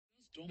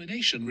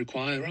domination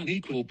require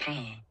unequal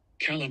power.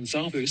 Callum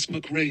Zavos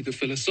McRae, The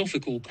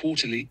Philosophical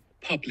Quarterly,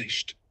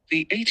 published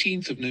the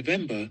 18th of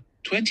November,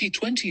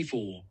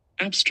 2024.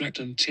 Abstract.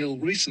 Until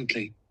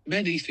recently,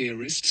 many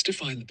theorists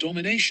defined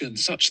domination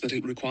such that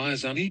it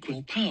requires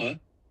unequal power,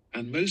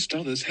 and most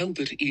others held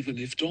that even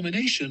if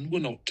domination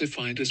were not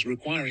defined as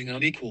requiring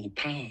unequal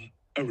power,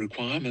 a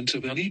requirement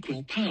of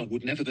unequal power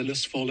would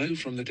nevertheless follow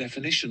from the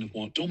definition of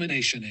what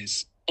domination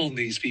is. On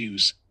these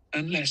views,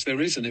 unless there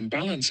is an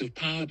imbalance of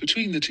power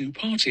between the two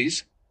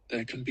parties,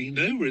 there can be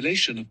no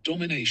relation of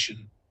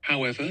domination.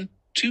 However,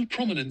 two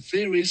prominent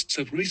theorists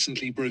have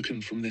recently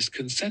broken from this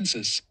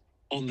consensus,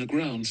 on the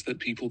grounds that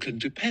people can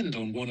depend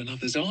on one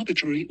another's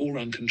arbitrary or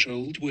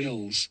uncontrolled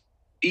wills,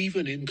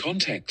 even in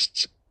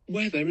contexts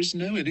where there is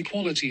no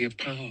inequality of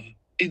power.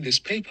 In this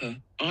paper,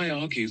 I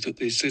argue that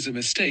this is a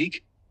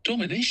mistake.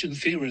 Domination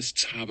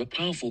theorists have a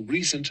powerful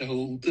reason to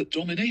hold that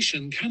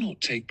domination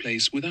cannot take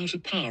place without a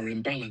power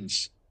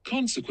imbalance.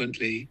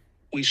 Consequently,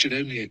 we should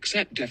only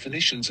accept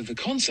definitions of the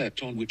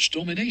concept on which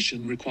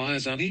domination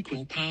requires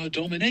unequal power: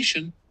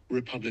 domination,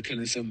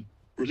 republicanism,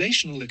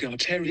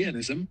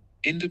 relationalegalitarianism,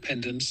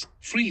 independence,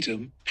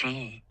 freedom,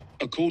 power.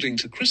 According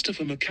to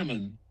Christopher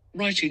McCammon,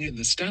 writing in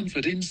the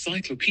Stanford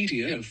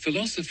Encyclopedia of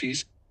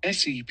Philosophy's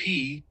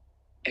SEP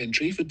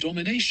entry for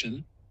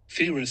domination,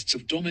 theorists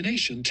of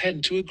domination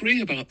tend to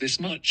agree about this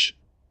much.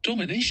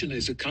 Domination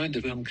is a kind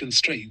of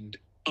unconstrained,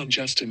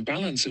 unjust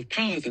imbalance of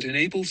power that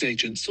enables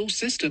agents or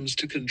systems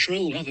to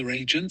control other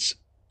agents,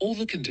 or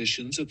the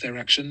conditions of their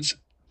actions.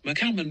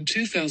 McCammon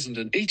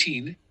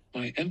 2018.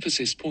 My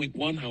emphasis point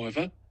 1.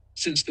 However,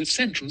 since that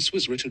sentence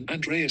was written,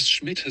 Andreas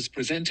Schmidt has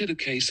presented a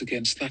case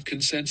against that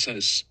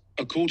consensus.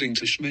 According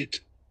to Schmidt,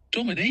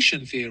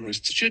 domination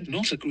theorists should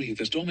not agree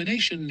that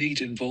domination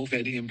need involve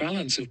any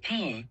imbalance of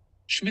power.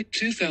 Schmidt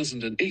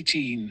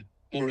 2018.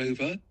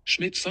 Moreover,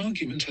 Schmidt's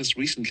argument has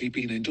recently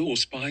been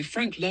endorsed by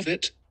Frank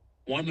Lovett,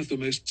 one of the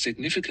most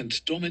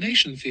significant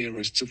domination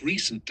theorists of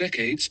recent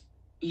decades.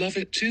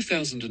 Lovett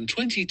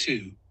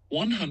 2022,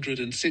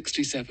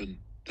 167.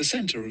 The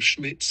center of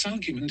Schmidt's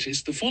argument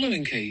is the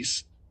following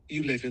case: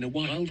 you live in a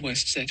Wild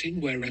West setting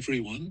where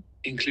everyone,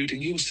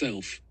 including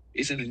yourself,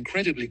 is an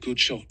incredibly good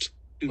shot.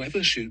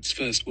 Whoever shoots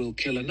first will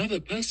kill another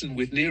person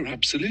with near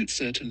absolute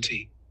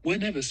certainty.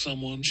 Whenever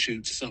someone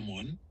shoots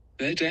someone,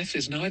 their death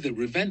is neither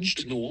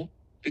revenged nor,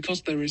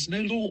 because there is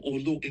no law or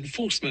law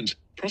enforcement,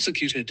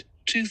 prosecuted.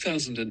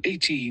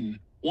 2018,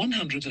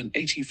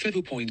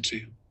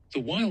 185.2. The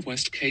Wild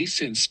West case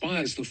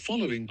inspires the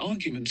following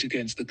argument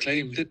against the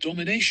claim that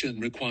domination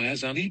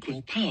requires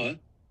unequal power.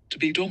 To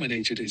be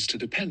dominated is to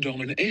depend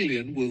on an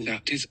alien will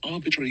that is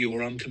arbitrary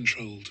or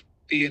uncontrolled.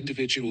 The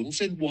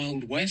individuals in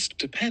Wild West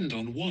depend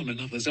on one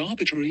another's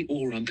arbitrary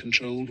or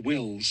uncontrolled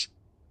wills.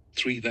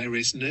 3. There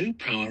is no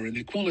power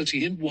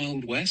inequality in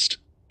Wild West.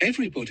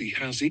 Everybody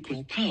has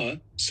equal power,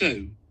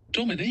 so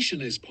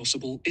domination is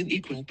possible in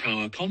equal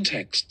power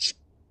contexts,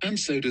 and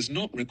so does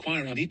not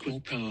require unequal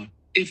power.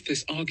 If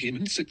this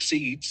argument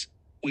succeeds,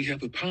 we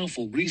have a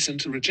powerful reason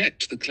to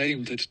reject the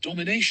claim that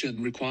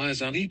domination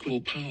requires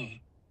unequal power.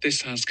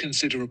 This has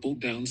considerable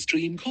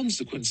downstream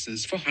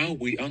consequences for how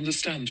we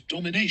understand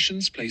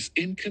domination's place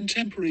in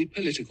contemporary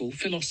political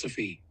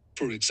philosophy.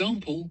 For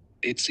example,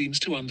 it seems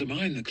to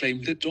undermine the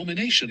claim that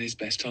domination is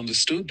best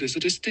understood as a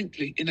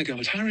distinctly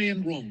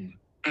inegalitarian wrong,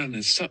 and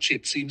as such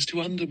it seems to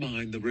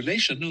undermine the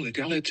relational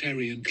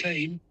egalitarian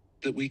claim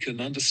that we can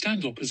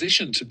understand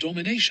opposition to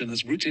domination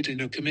as rooted in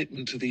a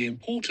commitment to the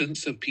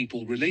importance of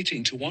people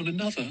relating to one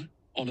another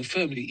on a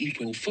firmly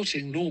equal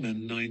footing.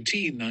 Norman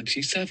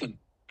 1997,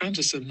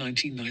 Anderson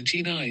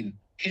 1999,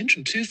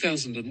 Hinton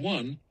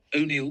 2001,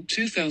 O'Neill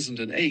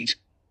 2008,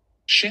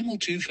 Schemmel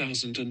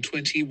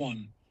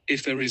 2021.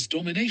 If there is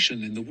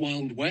domination in the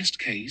Wild West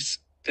case,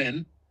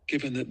 then,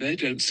 given that there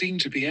don't seem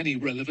to be any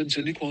relevant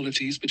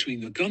inequalities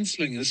between the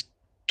gunslingers,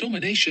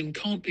 domination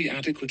can't be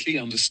adequately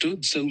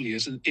understood solely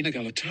as an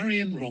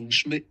inegalitarian wrong.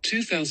 Schmidt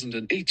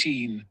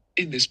 2018.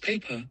 In this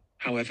paper,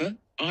 however,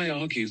 I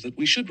argue that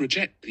we should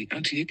reject the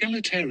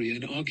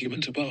anti-egalitarian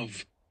argument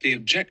above. The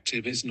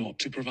objective is not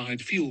to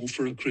provide fuel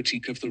for a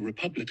critique of the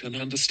Republican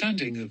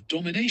understanding of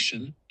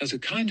domination as a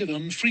kind of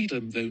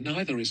unfreedom, though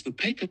neither is the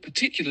paper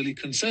particularly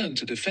concerned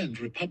to defend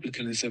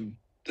republicanism.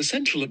 The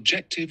central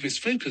objective is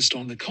focused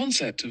on the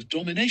concept of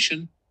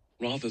domination,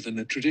 rather than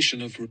a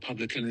tradition of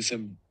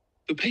republicanism.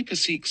 The paper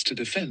seeks to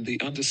defend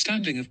the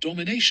understanding of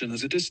domination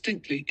as a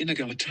distinctly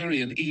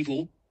inegalitarian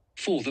evil,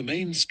 for the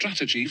main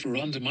strategy for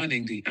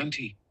undermining the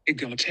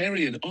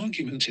anti-egalitarian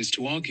argument is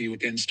to argue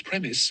against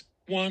premise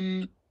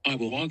 1. I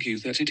will argue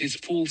that it is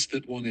false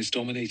that one is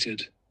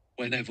dominated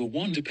whenever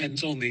one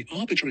depends on the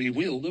arbitrary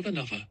will of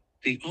another.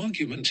 The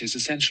argument is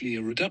essentially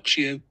a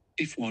reductio.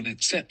 If one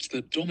accepts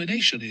that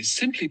domination is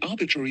simply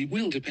arbitrary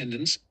will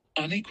dependence,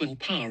 unequal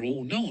power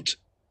or not,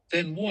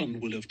 then one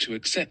will have to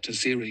accept a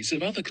series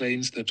of other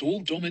claims that all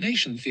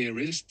domination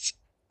theorists,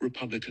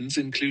 Republicans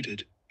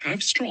included,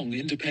 have strong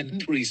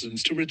independent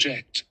reasons to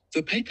reject.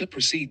 The paper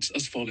proceeds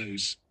as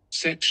follows.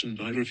 Section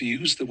I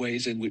reviews the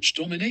ways in which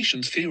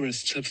domination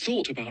theorists have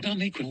thought about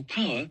unequal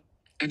power,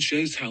 and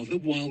shows how the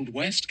Wild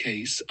West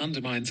case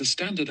undermines a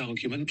standard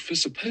argument for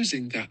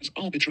supposing that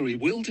arbitrary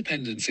will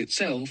dependence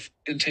itself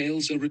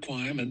entails a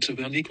requirement of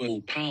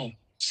unequal power.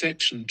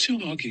 Section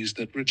 2 argues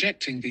that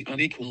rejecting the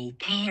unequal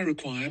power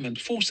requirement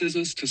forces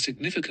us to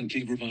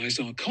significantly revise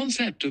our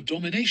concept of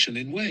domination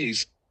in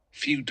ways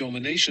few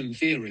domination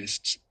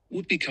theorists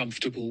would be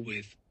comfortable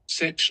with.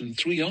 Section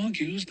 3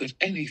 argues that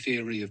any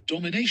theory of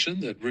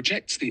domination that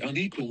rejects the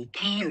unequal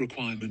power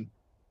requirement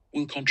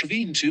will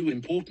contravene two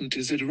important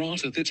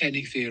desiderata that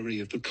any theory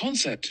of the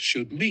concept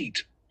should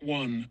meet.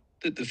 1.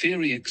 That the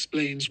theory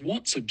explains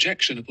what's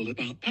objectionable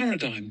about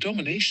paradigm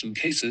domination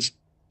cases,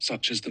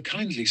 such as the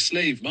kindly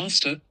slave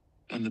master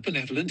and the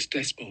benevolent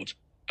despot.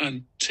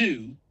 And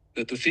 2.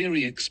 That the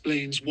theory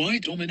explains why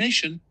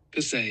domination,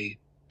 per se,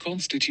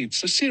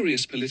 constitutes a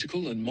serious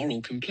political and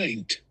moral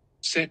complaint.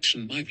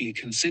 Section 5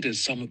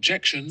 considers some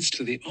objections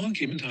to the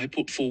argument I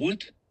put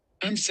forward,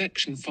 and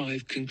Section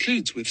 5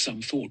 concludes with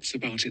some thoughts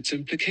about its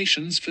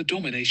implications for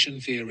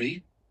domination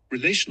theory,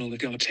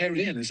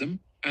 relationalegalitarianism,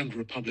 and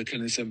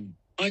republicanism.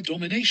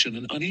 Domination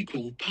and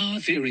unequal power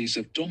theories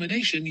of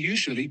domination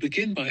usually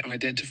begin by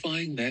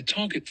identifying their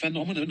target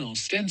phenomenon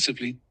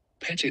ostensibly,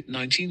 Pettit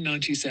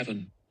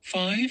 1997.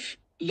 5.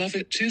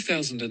 Lovett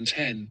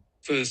 2010.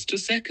 First to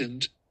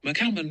second,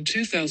 McCammon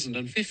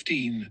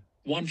 2015.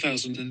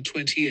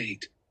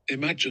 1028.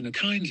 Imagine a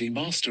kindly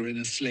master in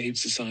a slave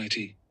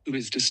society, who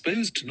is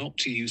disposed not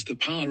to use the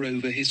power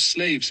over his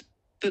slaves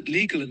that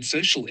legal and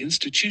social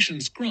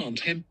institutions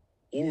grant him,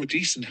 or a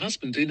decent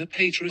husband in a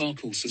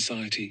patriarchal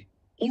society,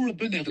 or a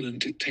benevolent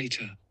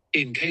dictator.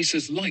 In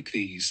cases like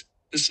these,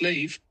 the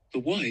slave, the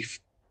wife,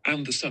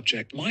 and the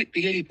subject might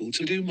be able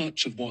to do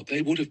much of what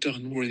they would have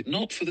done were it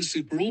not for the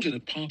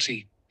superordinate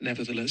party.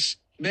 Nevertheless,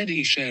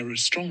 many share a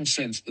strong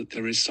sense that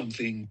there is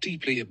something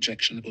deeply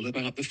objectionable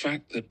about the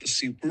fact that the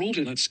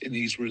superordinates in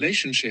these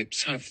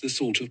relationships have the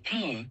sort of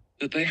power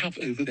that they have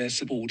over their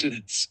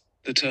subordinates.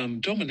 The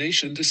term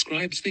domination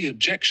describes the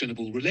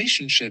objectionable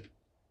relationship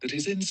that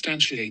is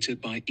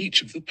instantiated by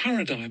each of the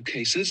paradigm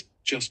cases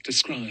just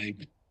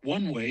described.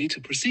 One way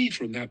to proceed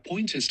from that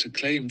point is to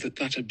claim that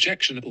that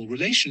objectionable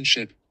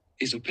relationship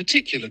is a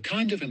particular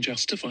kind of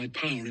unjustified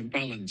power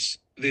imbalance.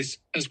 This,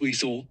 as we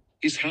saw,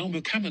 is how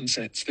McCammon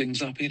sets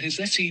things up in his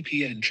SEP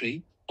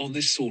entry. On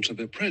this sort of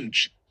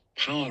approach,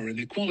 power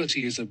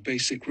inequality is a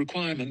basic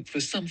requirement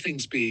for some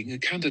things being a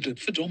candidate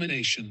for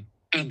domination,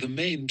 and the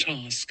main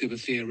task of a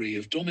theory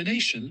of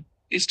domination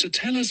is to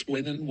tell us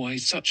when and why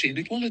such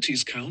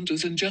inequalities count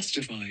as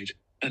unjustified.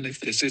 And if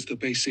this is the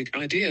basic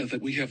idea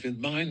that we have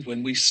in mind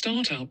when we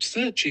start out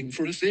searching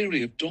for a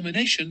theory of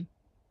domination,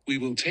 we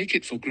will take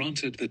it for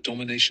granted that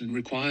domination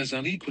requires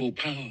unequal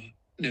power.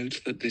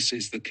 Note that this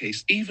is the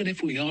case even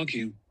if we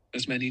argue,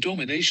 as many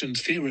domination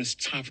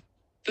theorists have,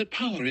 that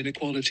power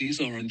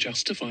inequalities are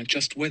unjustified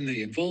just when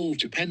they involve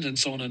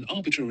dependence on an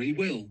arbitrary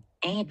will.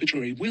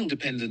 Arbitrary will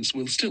dependence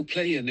will still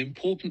play an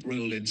important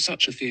role in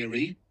such a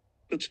theory,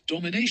 but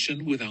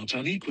domination without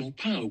unequal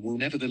power will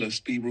nevertheless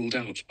be ruled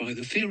out by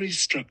the theory's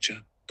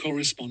structure.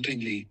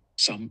 Correspondingly,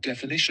 some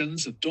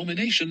definitions of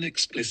domination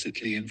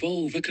explicitly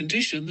involve a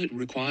condition that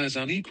requires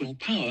unequal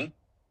power.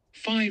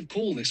 5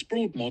 call this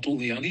broad model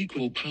the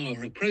unequal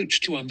power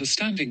approach to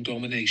understanding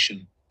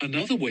domination.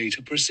 Another way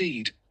to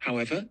proceed,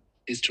 however,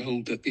 is to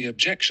hold that the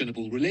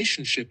objectionable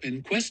relationship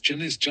in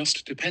question is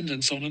just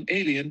dependence on an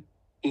alien,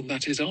 or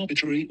that is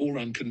arbitrary or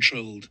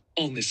uncontrolled.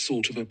 On this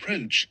sort of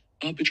approach,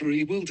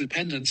 arbitrary will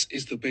dependence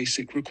is the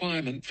basic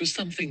requirement for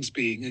some things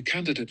being a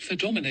candidate for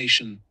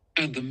domination,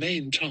 and the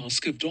main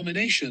task of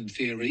domination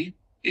theory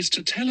is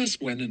to tell us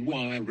when and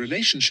why a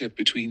relationship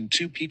between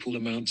two people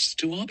amounts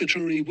to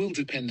arbitrary will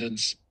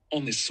dependence.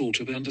 On this sort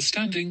of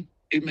understanding,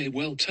 it may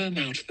well turn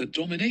out that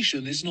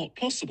domination is not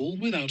possible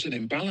without an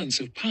imbalance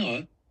of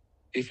power,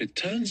 if it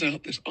turns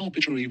out that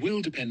arbitrary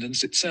will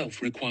dependence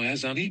itself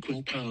requires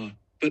unequal power,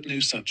 but no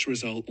such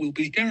result will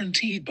be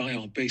guaranteed by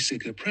our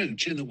basic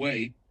approach in the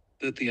way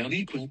that the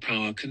unequal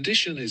power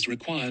condition is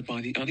required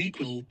by the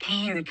unequal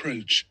power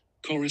approach.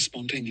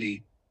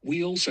 Correspondingly,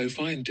 we also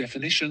find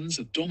definitions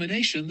of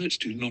domination that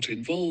do not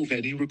involve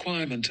any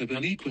requirement of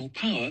unequal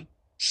power.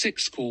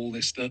 6 call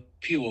this the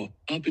pure,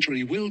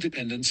 arbitrary will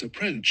dependence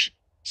approach.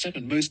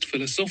 7 most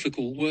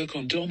philosophical work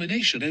on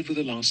domination over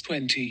the last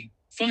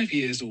 25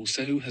 years or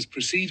so has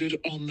proceeded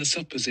on the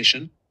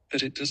supposition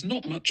that it does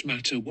not much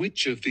matter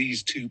which of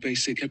these two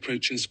basic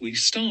approaches we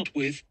start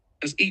with,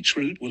 as each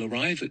route will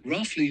arrive at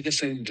roughly the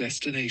same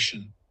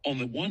destination. On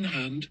the one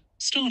hand,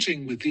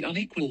 starting with the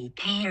unequal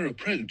power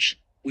approach,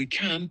 we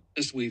can,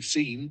 as we've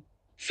seen,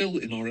 fill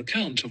in our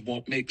account of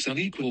what makes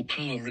unequal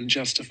power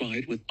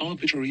unjustified with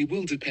arbitrary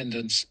will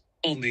dependence.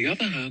 On the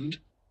other hand,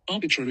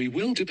 arbitrary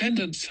will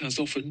dependence has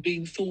often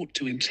been thought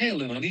to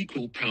entail an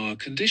unequal power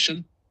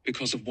condition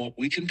because of what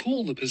we can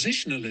call the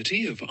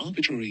positionality of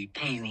arbitrary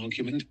power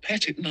argument.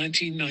 Pettit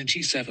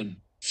 1997,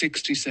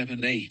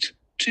 67-8,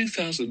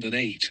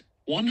 2008,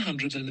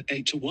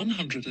 108 to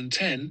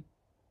 110,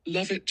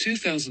 Lovett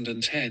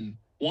 2010,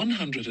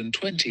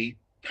 120,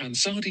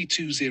 Pansardi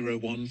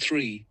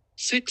 2013,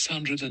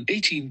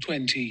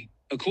 618-20,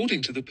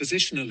 According to the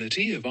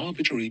positionality of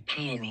arbitrary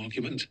power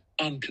argument,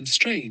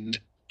 unconstrained,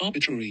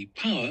 arbitrary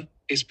power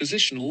is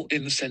positional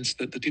in the sense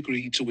that the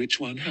degree to which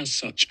one has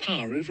such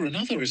power over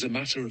another is a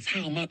matter of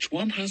how much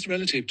one has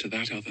relative to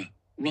that other,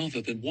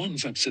 rather than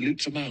one's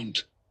absolute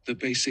amount. The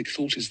basic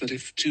thought is that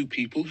if two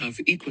people have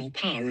equal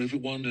power over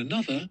one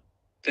another,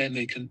 then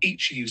they can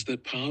each use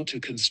that power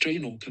to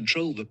constrain or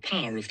control the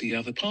power of the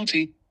other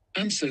party,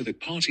 and so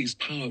that party's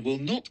power will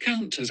not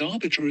count as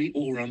arbitrary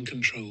or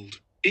uncontrolled.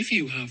 If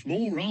you have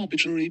more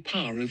arbitrary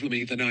power over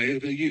me than I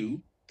over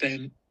you,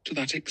 then, to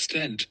that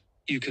extent,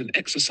 you can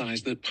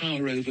exercise that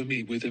power over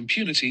me with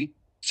impunity,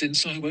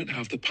 since I won't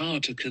have the power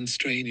to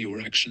constrain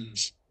your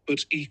actions.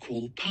 But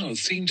equal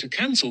powers seem to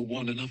cancel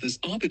one another's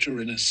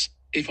arbitrariness.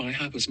 If I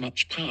have as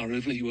much power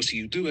over you as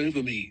you do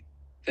over me,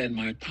 then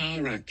my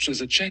power acts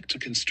as a check to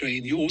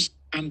constrain yours,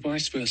 and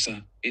vice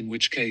versa, in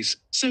which case,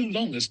 so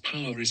long as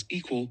power is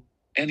equal,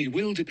 any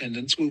will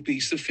dependence will be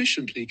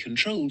sufficiently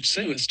controlled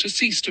so as to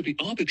cease to be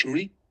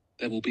arbitrary.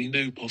 There will be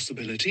no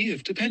possibility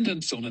of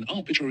dependence on an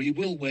arbitrary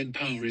will when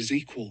power is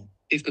equal.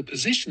 If the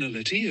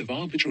positionality of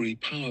arbitrary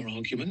power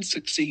argument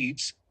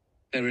succeeds,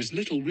 there is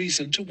little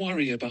reason to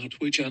worry about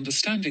which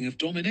understanding of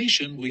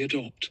domination we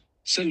adopt,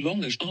 so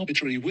long as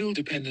arbitrary will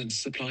dependence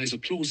supplies a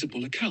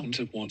plausible account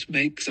of what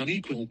makes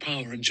unequal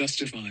power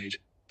unjustified.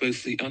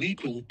 Both the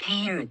unequal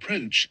power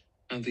approach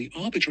and the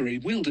arbitrary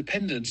will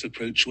dependence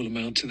approach will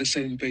amount to the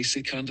same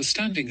basic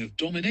understanding of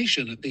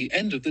domination at the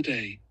end of the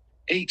day.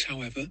 8.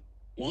 However,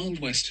 Wild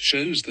West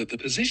shows that the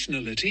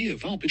positionality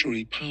of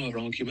arbitrary power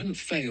argument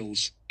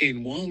fails.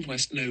 In Wild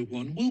West, no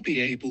one will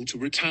be able to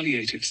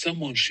retaliate if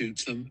someone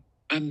shoots them,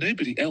 and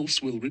nobody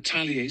else will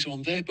retaliate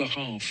on their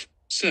behalf.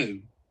 So,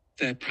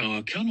 their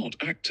power cannot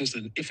act as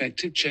an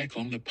effective check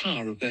on the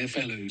power of their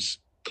fellows.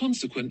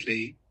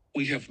 Consequently,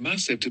 we have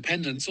massive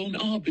dependence on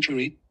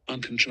arbitrary,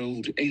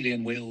 uncontrolled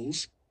alien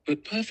wills,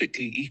 but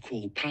perfectly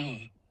equal power.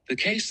 The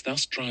case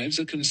thus drives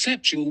a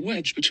conceptual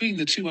wedge between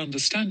the two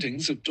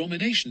understandings of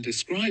domination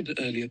described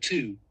earlier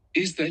too.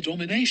 Is there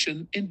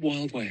domination in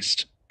Wild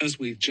West? As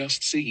we've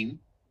just seen,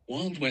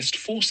 Wild West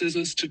forces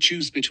us to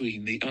choose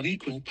between the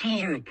unequal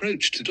power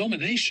approach to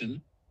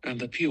domination and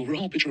the pure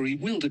arbitrary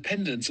will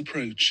dependence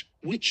approach.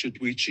 Which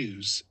should we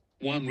choose?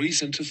 One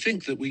reason to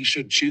think that we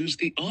should choose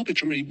the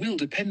arbitrary will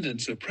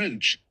dependence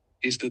approach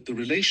is that the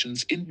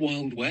relations in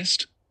Wild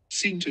West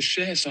seem to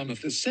share some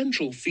of the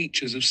central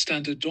features of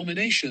standard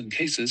domination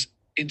cases.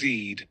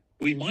 Indeed,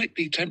 we might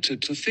be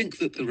tempted to think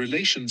that the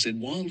relations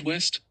in Wild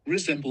West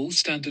resemble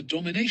standard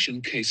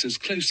domination cases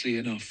closely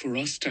enough for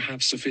us to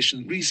have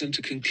sufficient reason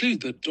to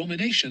conclude that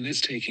domination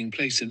is taking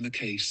place in the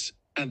case.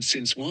 And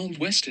since Wild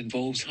West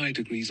involves high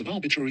degrees of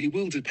arbitrary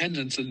will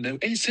dependence and no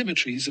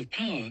asymmetries of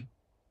power,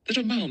 that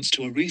amounts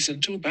to a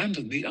reason to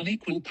abandon the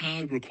unequal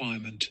power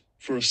requirement.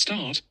 For a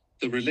start,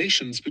 the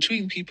relations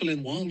between people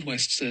in Wild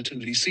West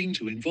certainly seem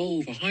to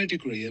involve a high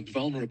degree of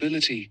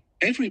vulnerability.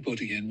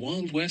 Everybody in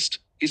Wild West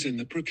is in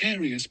the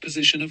precarious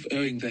position of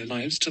owing their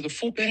lives to the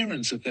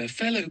forbearance of their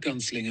fellow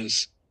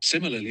gunslingers.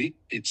 Similarly,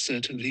 it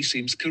certainly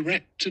seems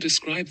correct to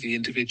describe the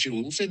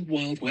individuals in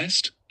Wild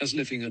West as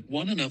living at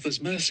one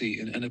another's mercy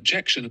in an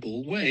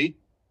objectionable way.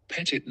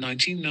 Pettit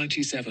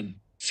 1997,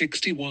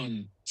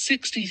 61,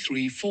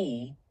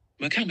 63-4,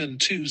 McCammon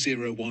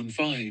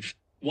 2015,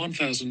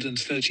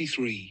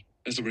 1033.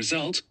 As a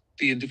result,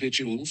 the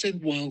individuals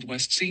in Wild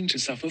West seem to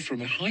suffer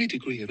from a high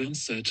degree of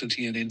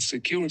uncertainty and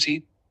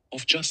insecurity,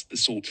 of just the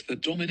sort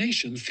that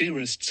domination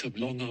theorists have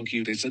long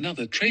argued is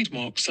another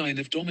trademark sign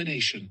of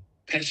domination.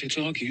 Pettit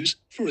argues,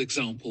 for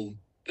example,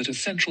 that a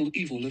central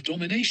evil of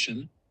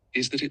domination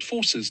is that it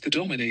forces the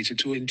dominated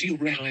to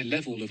endure a high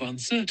level of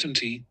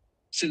uncertainty,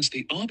 since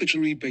the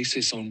arbitrary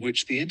basis on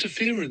which the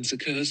interference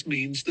occurs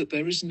means that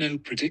there is no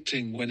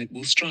predicting when it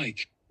will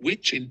strike,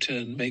 which in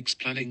turn makes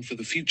planning for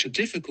the future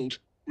difficult,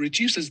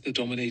 reduces the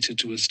dominated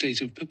to a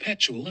state of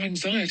perpetual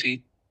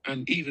anxiety,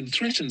 and even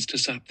threatens to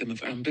sap them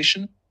of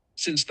ambition,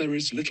 since there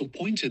is little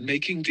point in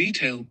making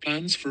detailed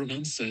plans for an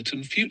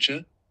uncertain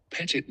future.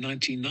 Pettit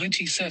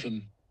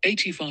 1997,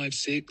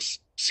 85-6,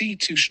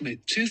 C2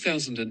 Schmidt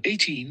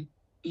 2018,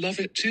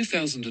 Lovett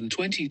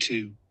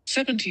 2022,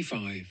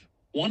 75,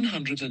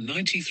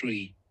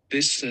 193.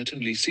 This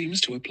certainly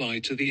seems to apply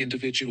to the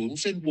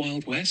individuals in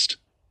Wild West,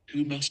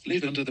 who must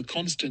live under the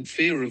constant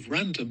fear of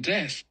random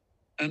death,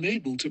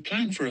 unable to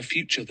plan for a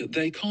future that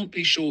they can't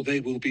be sure they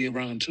will be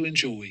around to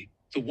enjoy.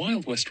 The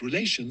Wild West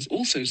relations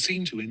also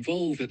seem to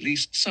involve at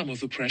least some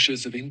of the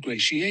pressures of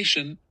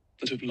ingratiation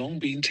that have long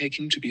been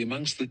taken to be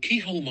amongst the key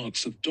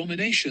hallmarks of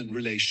domination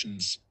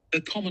relations.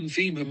 A common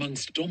theme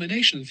amongst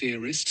domination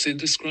theorists in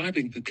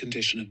describing the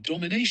condition of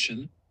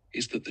domination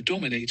is that the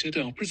dominated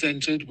are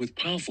presented with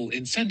powerful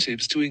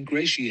incentives to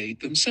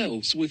ingratiate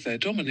themselves with their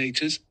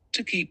dominators,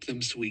 to keep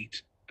them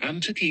sweet,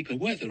 and to keep a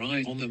weather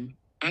eye on them,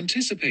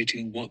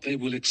 anticipating what they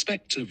will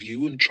expect of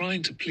you and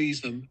trying to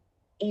please them,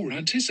 or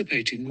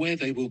anticipating where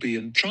they will be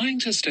and trying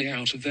to stay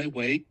out of their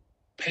way.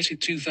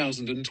 Pettit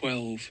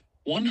 2012,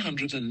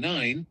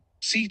 109,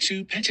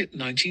 C2 Pettit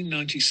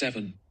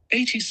 1997,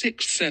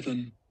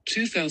 86-7,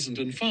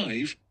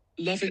 2005,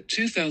 Lovett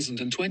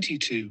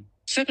 2022,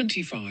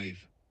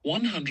 75,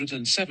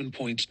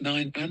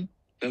 107.9. And,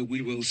 though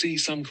we will see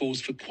some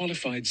cause for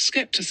qualified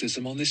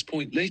skepticism on this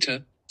point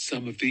later,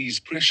 some of these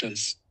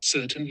pressures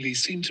certainly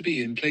seem to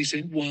be in place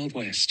in Wild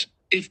West.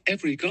 If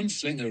every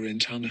gunslinger in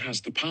town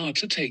has the power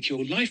to take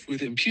your life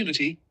with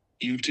impunity,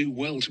 you do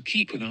well to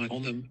keep an eye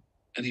on them,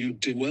 and you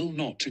do well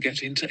not to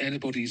get into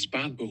anybody's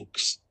bad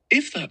books.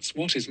 If that's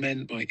what is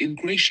meant by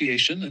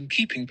ingratiation and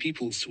keeping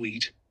people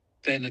sweet,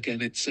 then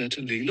again it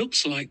certainly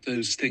looks like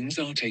those things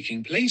are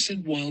taking place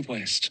in Wild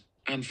West.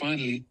 And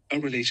finally, a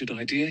related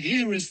idea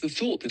here is the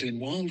thought that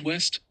in Wild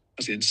West,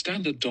 as in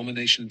standard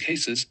domination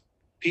cases,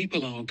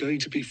 people are going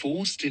to be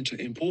forced into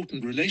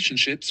important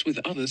relationships with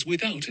others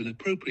without an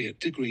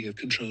appropriate degree of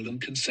control and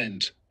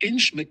consent. In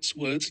Schmidt's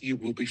words, you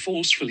will be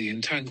forcefully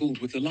entangled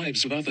with the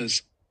lives of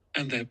others,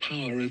 and their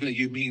power over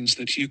you means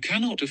that you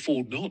cannot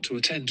afford not to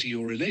attend to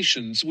your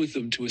relations with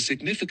them to a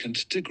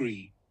significant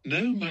degree,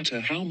 no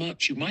matter how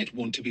much you might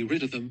want to be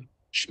rid of them.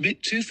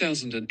 Schmidt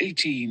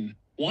 2018,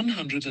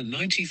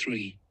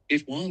 193.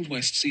 If Wild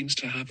West seems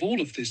to have all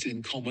of this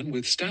in common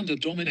with standard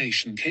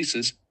domination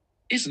cases,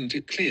 isn't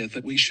it clear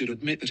that we should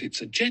admit that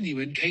it's a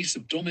genuine case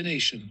of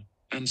domination,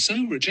 and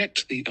so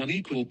reject the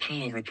unequal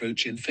power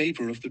approach in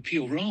favor of the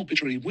pure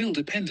arbitrary will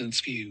dependence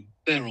view?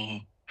 There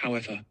are,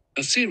 however,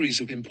 a series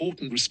of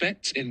important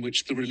respects in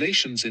which the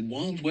relations in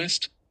Wild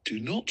West do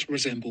not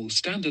resemble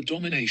standard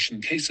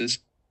domination cases,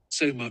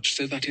 so much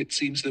so that it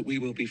seems that we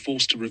will be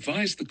forced to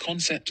revise the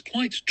concept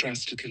quite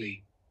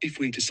drastically if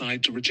we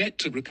decide to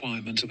reject a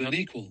requirement of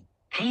unequal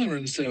power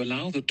and so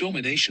allow that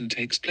domination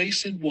takes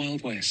place in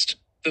Wild West.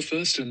 The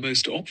first and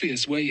most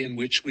obvious way in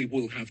which we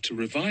will have to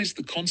revise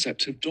the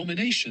concept of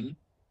domination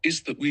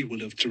is that we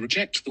will have to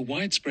reject the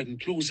widespread and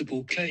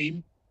plausible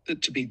claim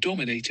that to be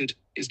dominated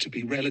is to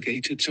be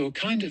relegated to a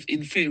kind of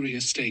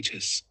inferior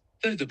status.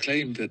 Though the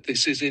claim that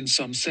this is in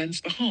some sense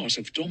the heart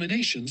of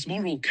domination's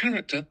moral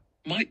character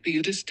might be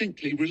a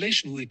distinctly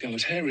relational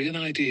egalitarian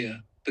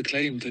idea, the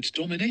claim that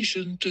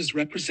domination does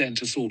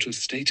represent a sort of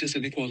status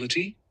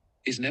inequality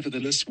is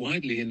nevertheless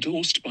widely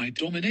endorsed by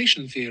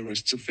domination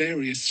theorists of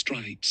various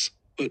stripes.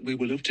 But we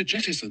will have to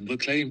jettison the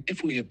claim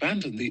if we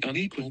abandon the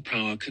unequal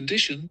power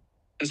condition,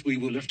 as we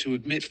will have to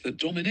admit that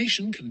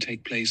domination can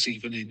take place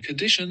even in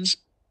conditions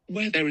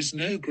where there is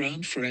no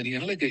ground for any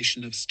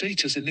allegation of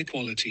status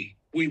inequality.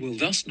 We will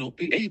thus not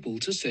be able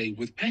to say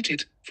with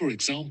Pettit, for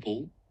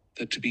example,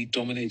 that to be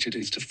dominated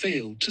is to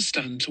fail to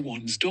stand to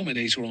one's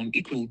dominator on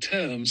equal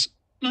terms,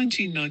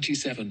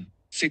 1997,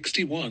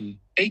 61,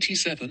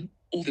 87,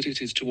 or that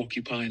it is to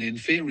occupy an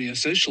inferior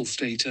social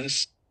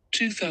status,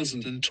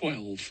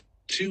 2012.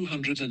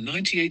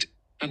 298,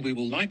 and we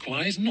will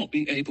likewise not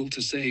be able to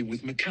say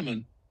with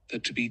McCammon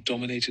that to be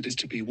dominated is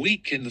to be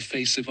weak in the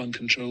face of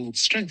uncontrolled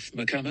strength,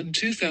 McCammon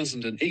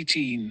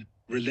 2018.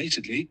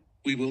 Relatedly,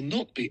 we will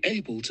not be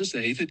able to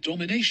say that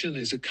domination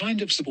is a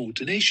kind of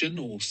subordination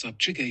or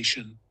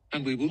subjugation,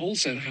 and we will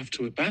also have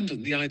to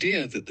abandon the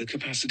idea that the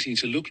capacity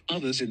to look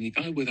others in the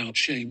eye without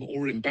shame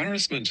or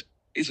embarrassment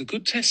is a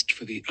good test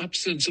for the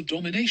absence of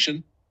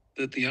domination,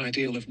 that the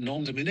ideal of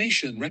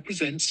non-domination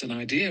represents an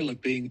ideal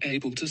of being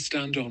able to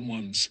stand on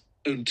one's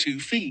own 2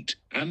 feet,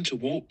 and to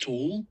walk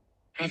tall,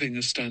 having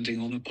a standing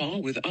on a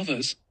par with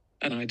others,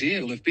 an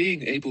ideal of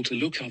being able to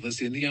look others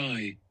in the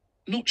eye,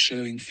 not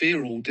showing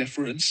fear or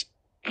deference,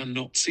 and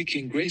not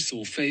seeking grace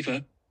or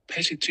favor.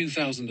 Pettit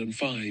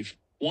 2005,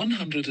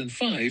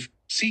 105,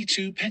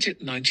 C2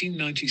 Pettit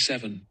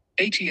 1997,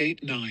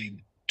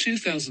 88-9,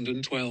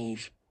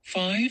 2012,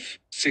 5,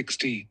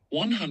 60,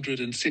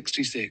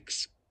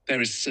 166. There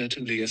is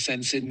certainly a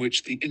sense in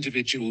which the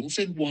individuals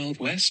in Wild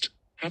West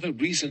have a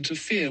reason to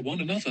fear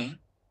one another,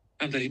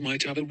 and they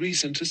might have a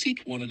reason to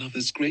seek one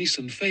another's grace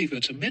and favor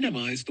to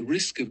minimize the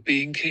risk of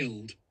being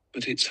killed,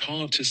 but it's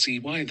hard to see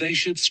why they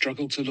should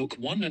struggle to look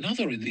one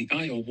another in the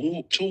eye or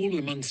walk tall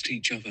amongst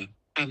each other,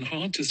 and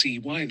hard to see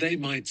why they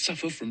might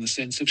suffer from the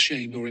sense of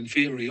shame or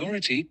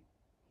inferiority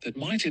that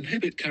might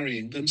inhibit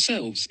carrying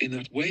themselves in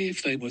that way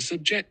if they were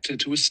subjected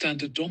to a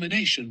standard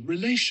domination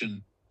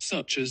relation,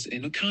 such as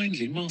in a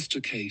kindly master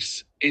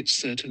case. It's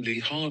certainly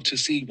hard to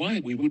see why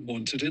we would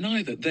want to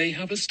deny that they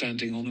have a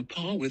standing on a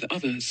par with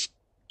others,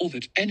 or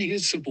that any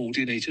is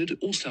subordinated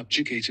or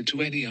subjugated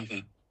to any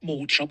other.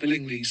 More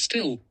troublingly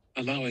still,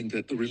 allowing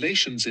that the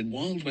relations in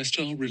Wild West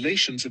are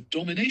relations of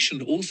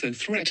domination also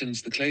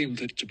threatens the claim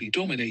that to be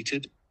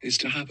dominated is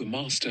to have a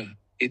master.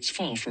 It's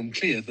far from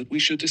clear that we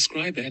should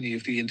describe any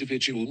of the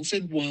individuals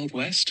in Wild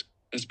West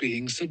as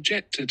being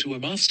subjected to a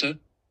master,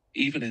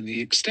 even in the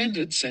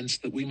extended sense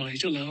that we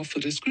might allow for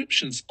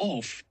descriptions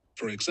of,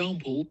 for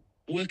example,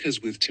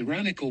 workers with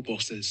tyrannical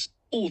bosses,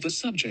 or the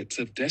subjects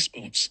of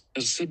despots,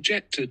 as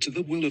subjected to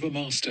the will of a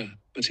master.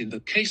 But in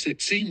that case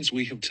it seems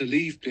we have to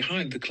leave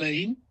behind the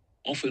claim,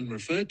 often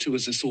referred to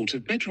as a sort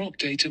of bedrock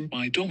datum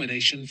by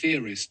domination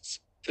theorists,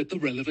 that the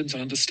relevant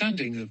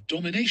understanding of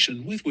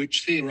domination with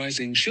which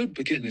theorizing should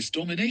begin is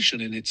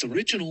domination in its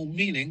original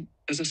meaning,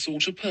 as a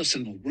sort of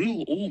personal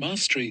rule or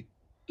mastery.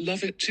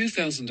 Lovett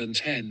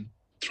 2010,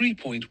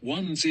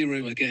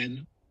 3.10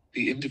 again.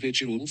 The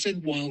individuals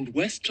in Wild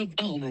West are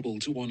vulnerable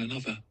to one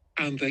another,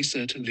 and they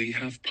certainly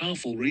have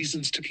powerful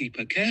reasons to keep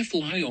a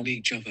careful eye on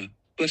each other.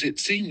 But it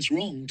seems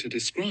wrong to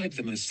describe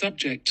them as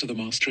subject to the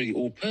mastery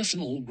or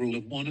personal rule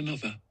of one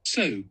another.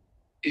 So,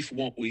 if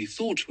what we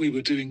thought we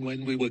were doing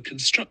when we were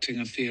constructing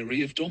a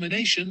theory of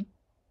domination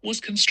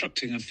was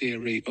constructing a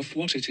theory of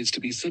what it is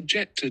to be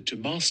subjected to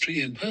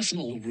mastery and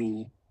personal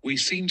rule, we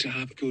seem to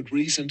have good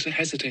reason to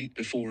hesitate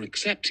before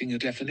accepting a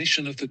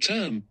definition of the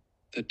term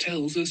that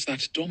tells us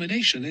that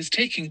domination is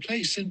taking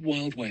place in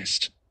Wild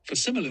West. For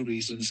similar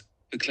reasons,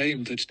 the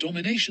claim that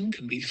domination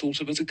can be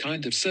thought of as a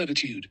kind of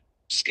servitude.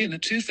 Skinner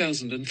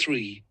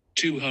 2003,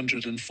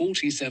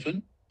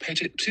 247,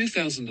 Pettit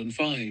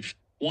 2005,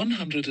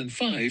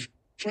 105,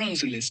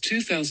 Frauselis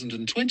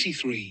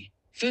 2023,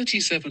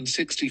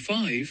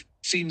 3765,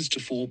 seems to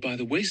fall by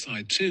the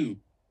wayside too.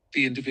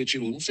 The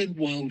individuals in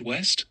Wild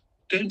West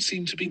don't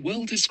seem to be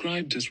well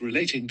described as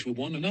relating to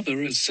one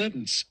another as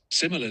servants.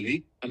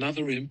 Similarly,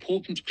 another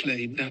important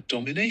claim that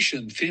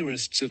domination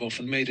theorists have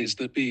often made is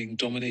that being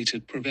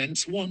dominated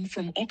prevents one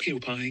from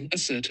occupying a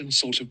certain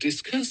sort of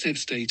discursive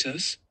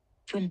status,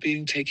 from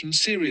being taken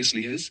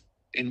seriously as,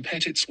 in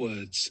Pettit's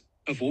words,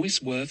 a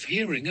voice worth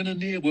hearing and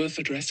an ear worth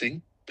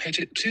addressing.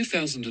 Pettit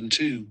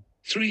 2002,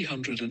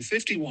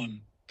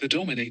 351. The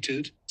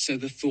dominated, so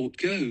the thought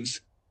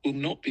goes, will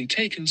not be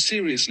taken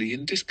seriously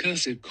in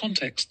discursive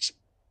contexts,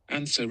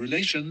 and so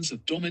relations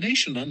of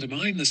domination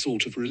undermine the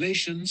sort of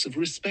relations of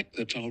respect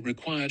that are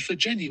required for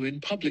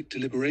genuine public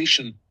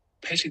deliberation.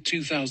 Pettit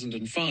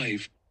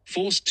 2005,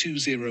 Force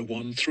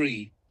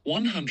 2013,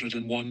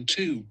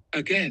 101-2.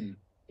 Again,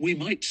 we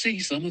might see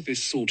some of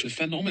this sort of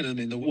phenomenon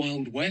in the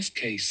Wild West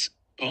case.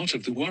 Part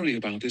of the worry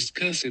about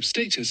discursive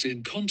status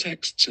in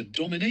contexts of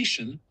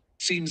domination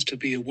seems to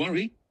be a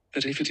worry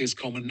that if it is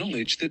common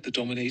knowledge that the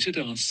dominated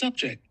are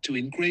subject to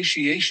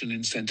ingratiation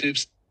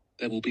incentives,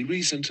 there will be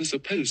reason to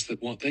suppose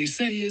that what they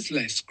say is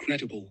less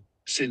credible,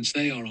 since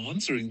they are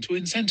answering to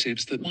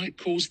incentives that might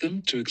cause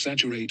them to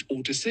exaggerate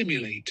or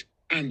dissimulate.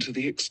 And to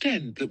the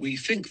extent that we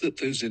think that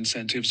those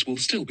incentives will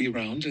still be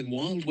around in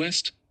Wild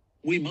West,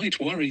 we might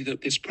worry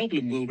that this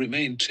problem will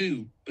remain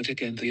too, but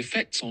again the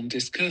effects on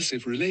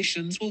discursive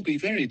relations will be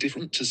very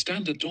different to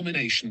standard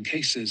domination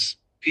cases.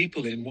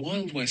 People in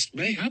Wild West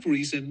may have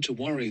reason to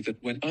worry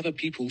that when other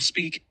people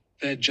speak,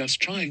 they're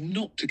just trying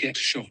not to get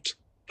shot,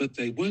 but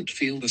they won't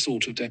feel the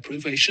sort of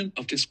deprivation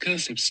of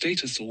discursive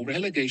status or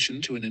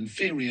relegation to an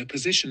inferior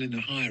position in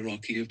a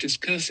hierarchy of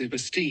discursive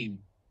esteem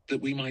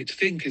that we might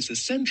think is a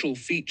central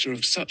feature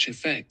of such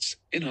effects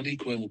in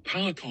unequal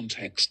power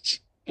contexts.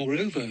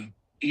 Moreover,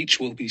 each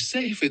will be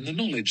safe in the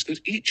knowledge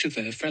that each of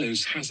their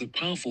fellows has a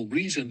powerful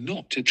reason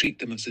not to treat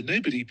them as a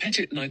nobody.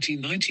 Pettit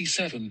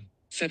 1997,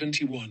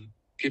 71.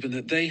 Given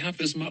that they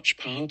have as much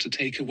power to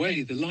take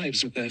away the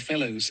lives of their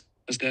fellows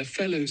as their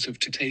fellows have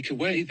to take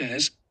away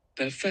theirs,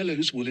 their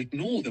fellows will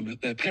ignore them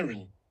at their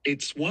peril.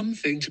 It's one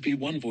thing to be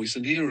one voice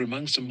and ear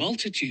amongst a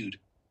multitude,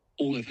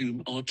 all of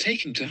whom are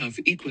taken to have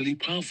equally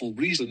powerful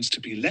reasons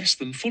to be less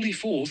than fully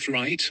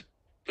forthright,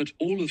 but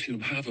all of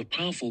whom have a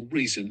powerful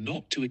reason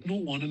not to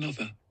ignore one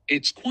another.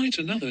 It's quite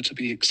another to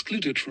be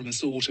excluded from a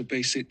sort of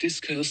basic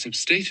discursive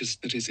status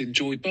that is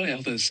enjoyed by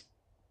others,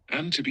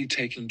 and to be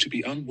taken to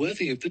be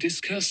unworthy of the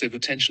discursive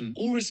attention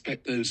or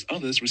respect those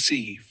others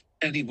receive.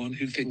 Anyone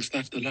who thinks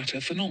that the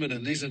latter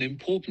phenomenon is an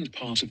important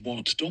part of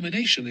what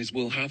domination is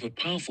will have a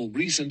powerful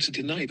reason to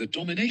deny that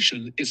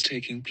domination is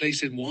taking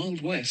place in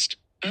Wild West,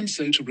 and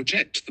so to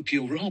reject the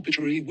pure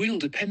arbitrary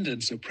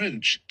will-dependence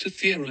approach to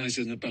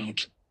theorizing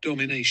about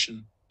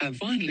domination. And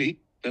finally,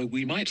 though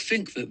we might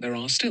think that there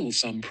are still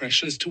some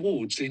pressures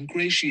towards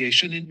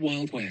ingratiation in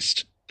Wild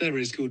West, there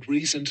is good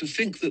reason to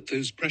think that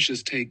those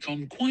pressures take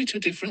on quite a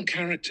different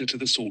character to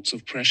the sorts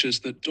of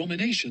pressures that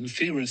domination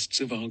theorists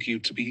have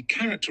argued to be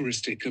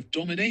characteristic of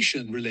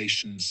domination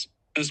relations.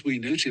 As we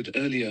noted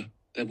earlier,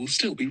 there will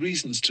still be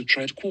reasons to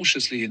tread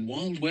cautiously in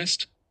Wild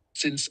West,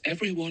 since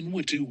everyone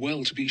would do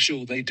well to be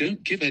sure they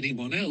don't give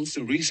anyone else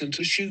a reason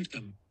to shoot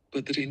them,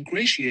 but that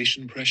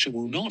ingratiation pressure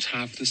will not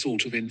have the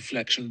sort of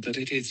inflection that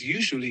it is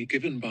usually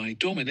given by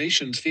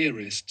domination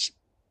theorists,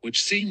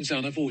 which seems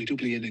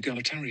unavoidably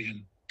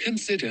inegalitarian.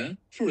 Consider,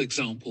 for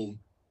example,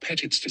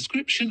 Pettit's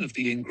description of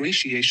the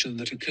ingratiation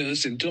that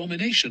occurs in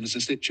domination as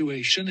a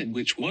situation in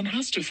which one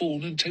has to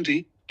fawn and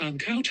toady and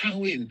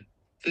kowtow in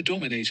the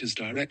dominator's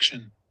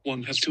direction.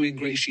 One has to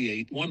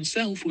ingratiate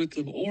oneself with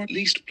them, or at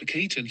least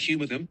placate and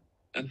humor them,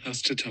 and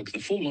has to tug the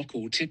forelock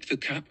or tip the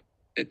cap,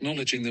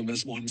 acknowledging them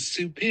as one's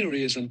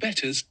superiors and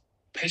betters.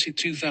 Pettit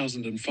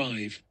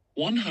 2005,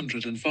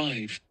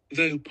 105.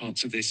 Though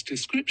parts of this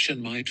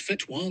description might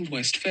fit Wild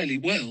West fairly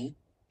well,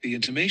 the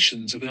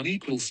intimations of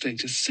unequal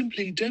status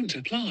simply don't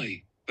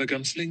apply. The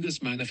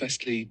gunslingers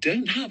manifestly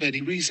don't have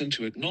any reason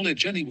to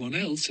acknowledge anyone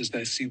else as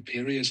their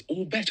superiors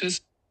or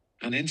betters,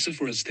 and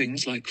insofar as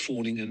things like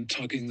fawning and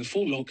tugging the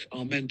forelock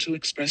are meant to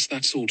express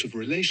that sort of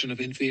relation of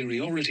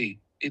inferiority,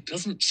 it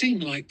doesn't seem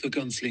like the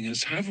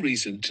gunslingers have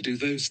reason to do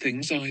those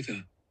things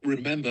either.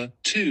 Remember,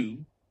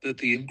 too, that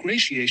the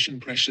ingratiation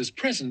pressures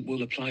present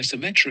will apply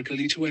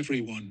symmetrically to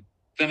everyone.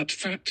 That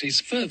fact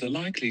is further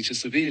likely to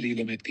severely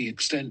limit the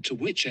extent to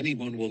which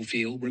anyone will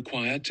feel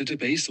required to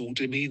debase or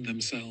demean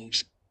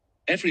themselves.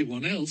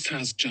 Everyone else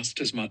has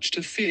just as much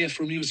to fear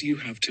from you as you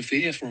have to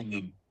fear from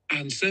them.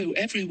 And so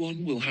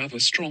everyone will have a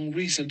strong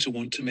reason to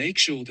want to make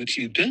sure that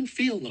you don't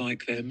feel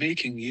like they're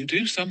making you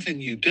do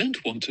something you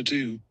don't want to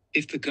do.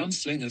 If the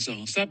gunslingers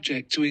are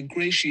subject to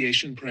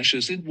ingratiation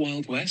pressures in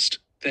Wild West,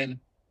 then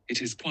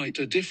it is quite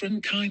a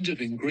different kind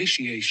of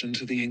ingratiation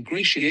to the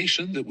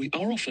ingratiation that we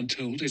are often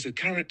told is a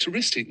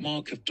characteristic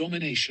mark of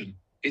domination.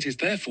 It is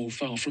therefore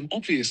far from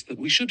obvious that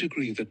we should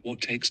agree that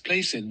what takes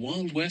place in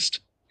Wild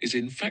West is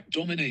in fact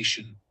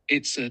domination.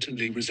 It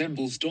certainly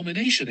resembles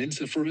domination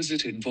insofar as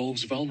it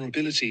involves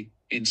vulnerability,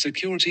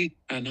 insecurity,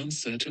 and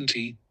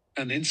uncertainty,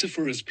 and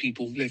insofar as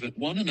people live at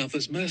one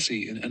another's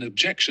mercy in an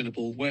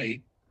objectionable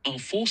way, are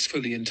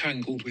forcefully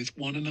entangled with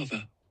one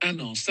another,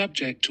 and are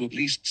subject to at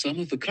least some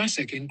of the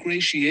classic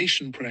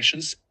ingratiation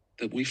pressures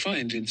that we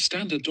find in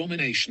standard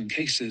domination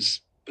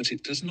cases. But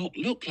it does not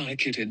look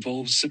like it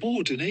involves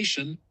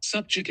subordination,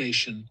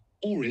 subjugation,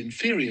 or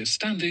inferior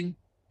standing.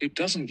 It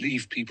doesn't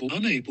leave people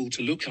unable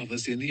to look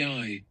others in the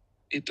eye.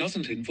 It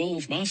doesn't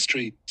involve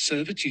mastery,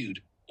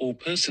 servitude, or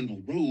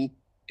personal rule.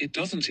 It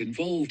doesn't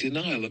involve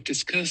denial of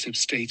discursive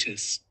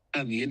status,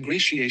 and the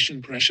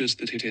ingratiation pressures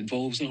that it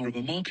involves are of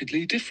a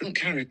markedly different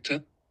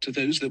character to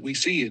those that we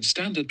see in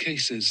standard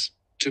cases.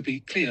 To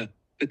be clear,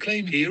 the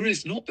claim here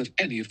is not that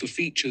any of the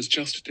features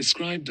just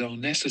described are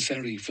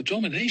necessary for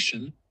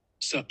domination,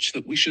 such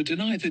that we should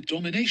deny that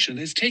domination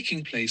is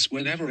taking place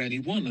whenever any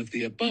one of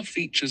the above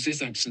features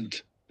is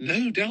absent.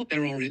 No doubt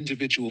there are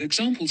individual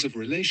examples of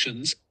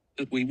relations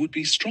that we would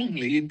be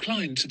strongly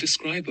inclined to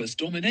describe as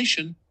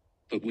domination,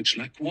 but which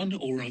lack one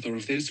or other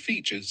of those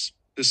features.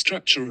 The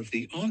structure of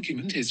the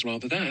argument is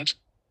rather that,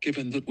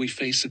 given that we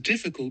face a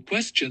difficult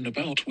question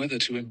about whether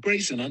to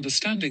embrace an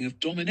understanding of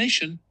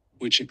domination,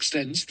 which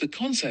extends the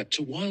concept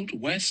to Wild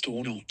West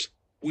or not,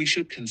 we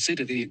should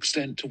consider the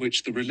extent to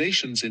which the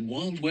relations in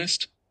Wild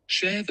West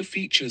share the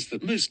features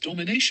that most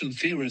domination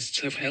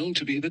theorists have held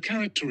to be the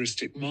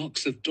characteristic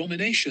marks of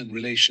domination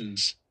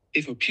relations.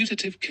 If a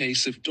putative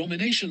case of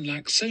domination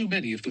lacks so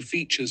many of the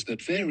features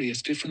that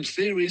various different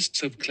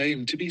theorists have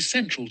claimed to be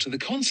central to the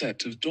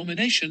concept of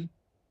domination,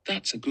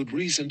 that's a good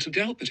reason to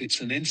doubt that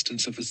it's an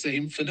instance of the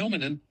same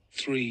phenomenon.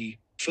 3.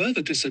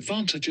 Further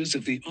disadvantages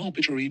of the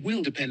arbitrary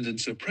will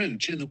dependence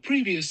approach. In the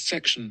previous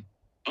section,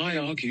 I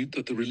argued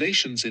that the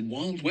relations in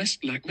Wild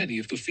West lack many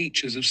of the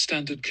features of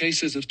standard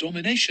cases of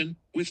domination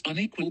with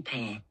unequal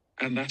power,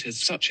 and that as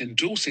such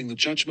endorsing the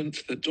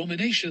judgment that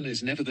domination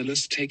is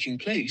nevertheless taking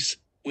place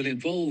will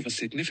involve a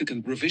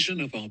significant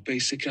revision of our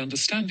basic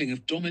understanding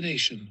of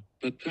domination,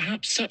 but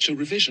perhaps such a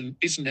revision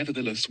is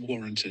nevertheless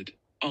warranted.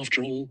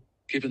 After all,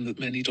 given that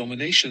many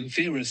domination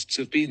theorists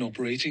have been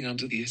operating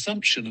under the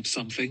assumption of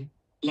something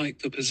like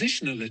the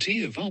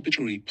positionality of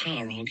arbitrary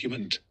power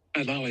argument,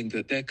 allowing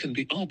that there can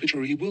be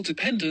arbitrary will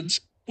dependence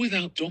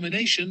without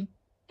domination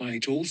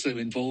might also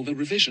involve a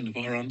revision of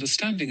our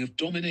understanding of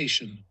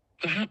domination.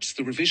 Perhaps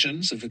the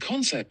revisions of the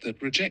concept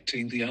that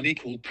rejecting the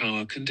unequal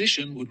power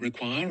condition would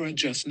require are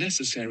just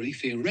necessary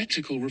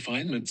theoretical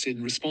refinements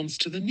in response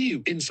to the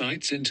new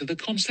insights into the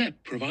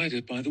concept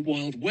provided by the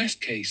Wild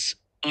West case.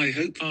 I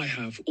hope I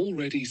have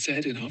already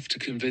said enough to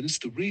convince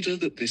the reader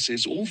that this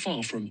is all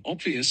far from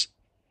obvious,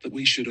 that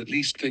we should at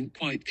least think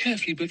quite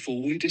carefully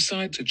before we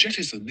decide to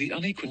jettison the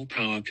unequal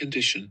power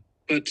condition.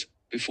 But,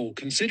 before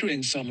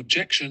considering some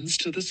objections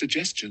to the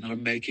suggestion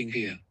I'm making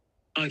here,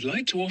 I'd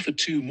like to offer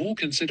two more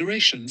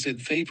considerations in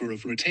favor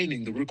of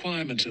retaining the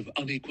requirement of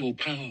unequal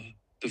power.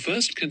 The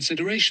first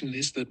consideration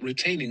is that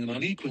retaining an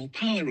unequal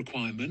power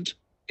requirement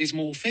is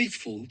more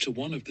faithful to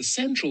one of the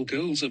central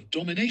goals of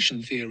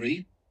domination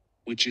theory,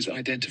 which is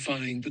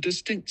identifying the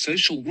distinct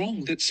social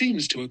wrong that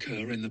seems to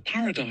occur in the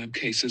paradigm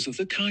cases of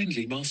the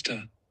kindly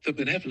master, the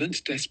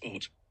benevolent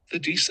despot, the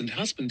decent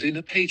husband in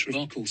a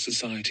patriarchal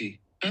society,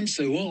 and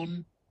so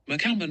on.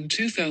 McCammon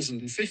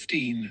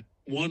 2015,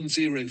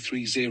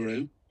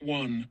 1030,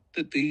 1.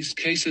 That these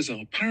cases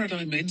are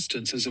paradigm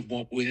instances of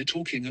what we're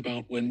talking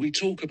about when we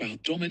talk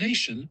about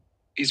domination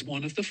is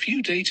one of the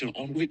few data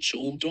on which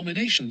all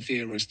domination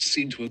theorists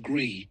seem to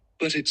agree.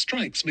 But it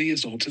strikes me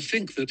as odd to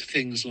think that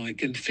things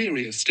like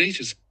inferior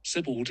status,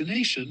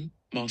 subordination,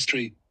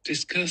 mastery,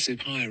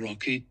 discursive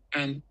hierarchy,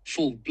 and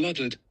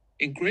full-blooded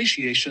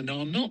ingratiation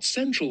are not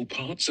central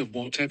parts of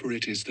whatever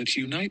it is that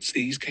unites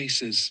these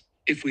cases.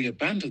 If we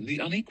abandon the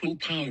unequal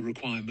power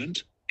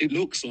requirement, it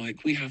looks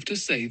like we have to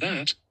say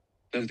that,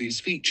 though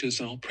these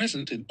features are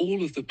present in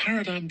all of the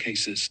paradigm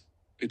cases,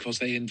 because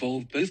they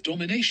involve both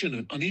domination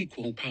and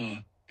unequal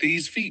power,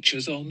 these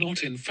features are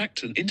not in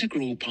fact an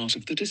integral part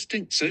of the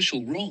distinct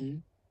social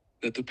wrong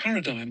that the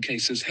paradigm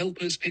cases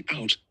help us pick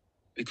out,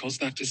 because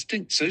that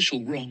distinct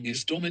social wrong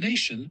is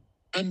domination,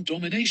 and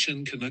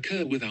domination can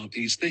occur without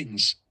these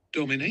things.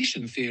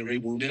 Domination theory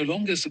will no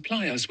longer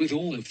supply us with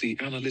all of the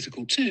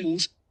analytical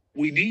tools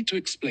we need to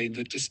explain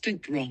that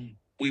distinct wrong.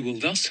 We will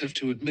thus have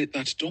to admit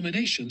that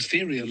domination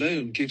theory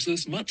alone gives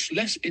us much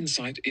less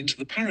insight into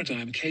the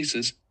paradigm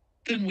cases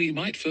than we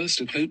might first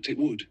have hoped it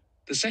would.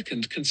 The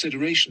second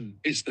consideration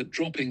is that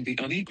dropping the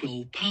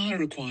unequal power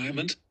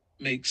requirement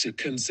makes it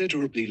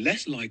considerably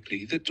less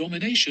likely that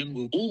domination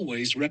will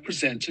always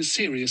represent a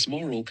serious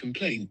moral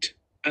complaint.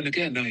 And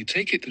again, I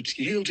take it that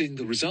yielding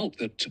the result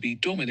that to be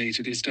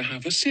dominated is to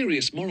have a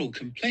serious moral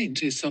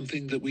complaint is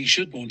something that we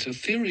should want a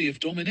theory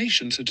of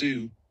domination to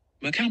do.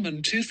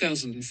 McCammon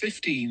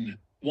 2015,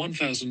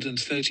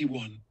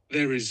 1031.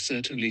 There is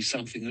certainly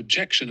something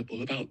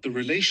objectionable about the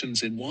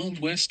relations in Wild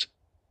West,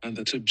 and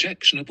that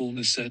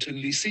objectionableness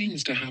certainly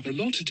seems to have a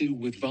lot to do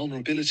with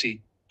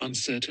vulnerability,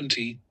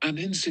 uncertainty, and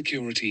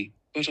insecurity,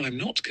 but I'm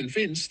not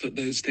convinced that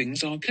those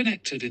things are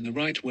connected in the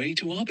right way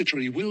to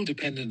arbitrary will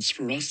dependence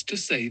for us to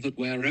say that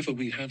wherever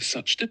we have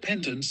such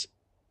dependence,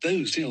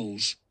 those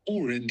ills,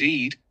 or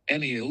indeed,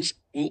 any ills,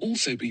 will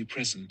also be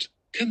present.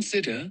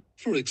 Consider,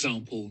 for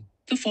example,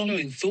 the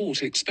following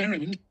thought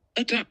experiment,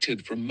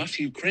 adapted from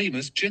Matthew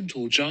Kramer's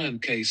Gentle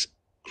Giant case,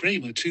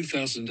 Kramer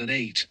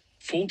 2008,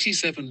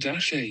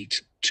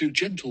 47-8, two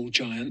gentle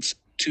giants,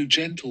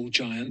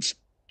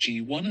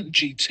 G1 and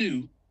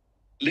G2,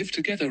 live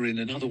together in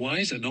an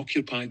otherwise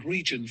unoccupied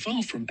region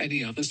far from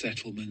any other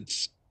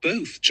settlements.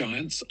 Both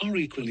giants are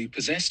equally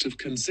possessed of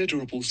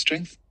considerable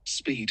strength,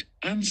 speed,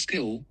 and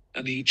skill,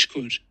 and each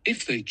could,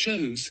 if they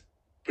chose,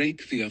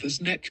 break the other's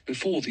neck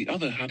before the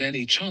other had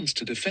any chance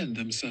to defend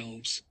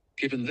themselves.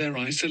 Given their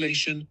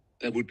isolation,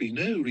 there would be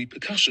no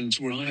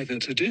repercussions were either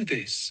to do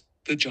this.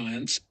 The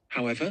giants,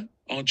 however,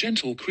 are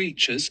gentle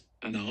creatures,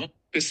 and are,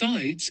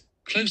 besides,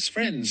 close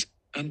friends,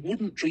 and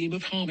wouldn't dream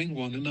of harming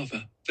one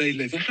another. They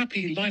live a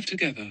happy life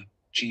together.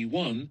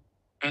 G1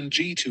 and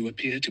G2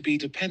 appear to be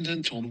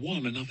dependent on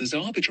one another's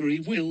arbitrary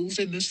wills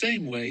in the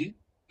same way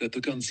that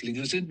the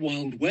gunslingers in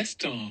Wild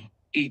West are.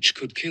 Each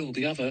could kill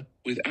the other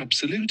with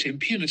absolute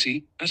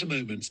impunity at a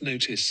moment's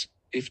notice.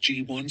 If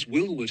G1's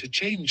will were to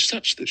change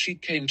such that she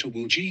came to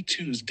will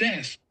G2's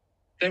death,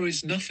 there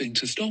is nothing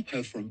to stop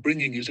her from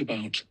bringing it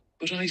about.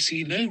 But I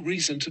see no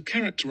reason to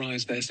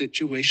characterize their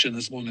situation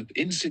as one of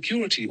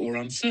insecurity or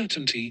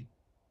uncertainty,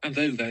 and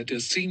though there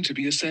does seem to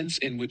be a sense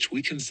in which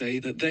we can say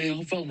that they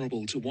are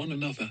vulnerable to one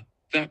another,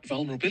 that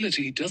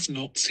vulnerability does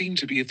not seem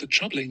to be of the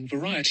troubling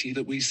variety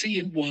that we see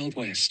in Wild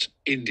West.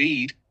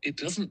 Indeed, it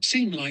doesn't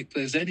seem like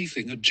there's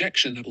anything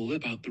objectionable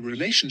about the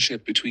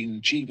relationship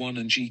between G1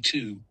 and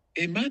G2.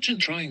 Imagine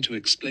trying to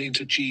explain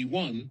to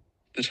G1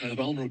 that her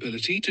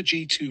vulnerability to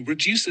G2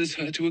 reduces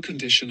her to a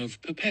condition of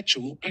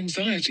perpetual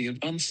anxiety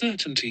and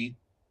uncertainty,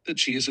 that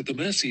she is at the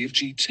mercy of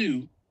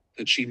G2,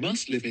 that she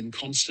must live in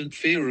constant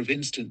fear of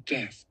instant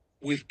death,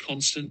 with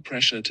constant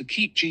pressure to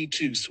keep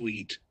G2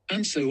 sweet,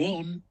 and so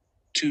on.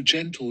 Two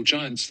gentle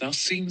giants thus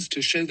seems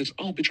to show that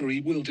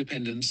arbitrary will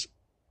dependence,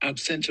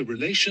 absent a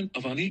relation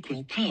of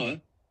unequal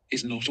power,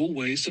 is not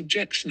always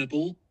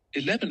objectionable.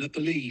 11 at the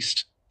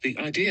least. The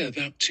idea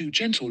that two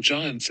gentle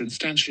giants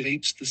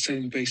instantiates the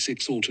same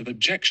basic sort of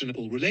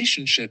objectionable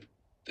relationship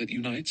that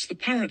unites the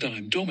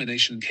paradigm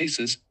domination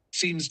cases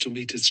seems to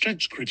me to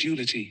stretch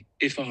credulity.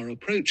 If our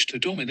approach to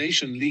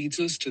domination leads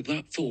us to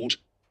that thought,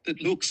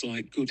 that looks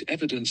like good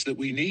evidence that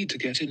we need to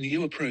get a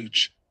new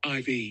approach.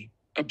 IV.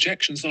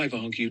 Objections. I've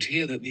argued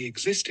here that the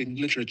existing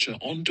literature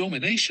on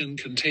domination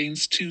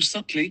contains two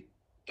subtly,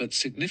 but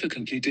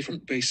significantly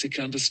different basic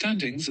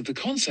understandings of the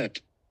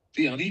concept,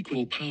 the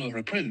unequal power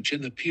approach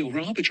and the pure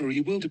arbitrary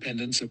will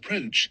dependence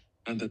approach,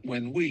 and that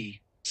when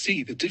we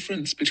see the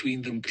difference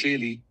between them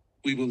clearly,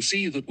 we will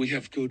see that we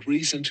have good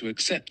reason to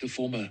accept the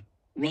former,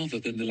 rather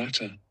than the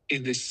latter.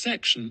 In this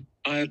section,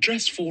 I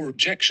address 4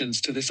 objections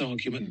to this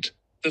argument.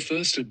 The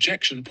first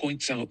objection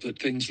points out that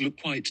things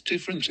look quite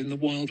different in the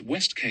Wild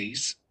West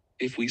case.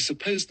 If we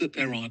suppose that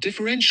there are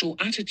differential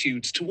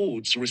attitudes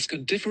towards risk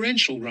and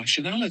differential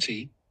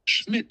rationality,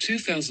 Schmidt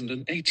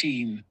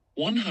 2018,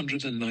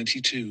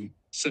 192.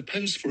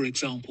 Suppose, for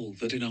example,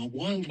 that in our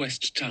Wild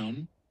West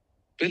town,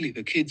 Billy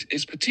the kid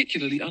is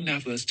particularly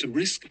unaverse to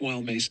risk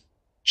while Ms.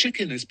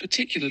 Chicken is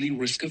particularly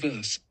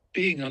risk-averse.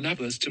 Being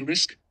unaverse to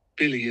risk,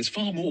 Billy is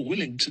far more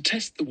willing to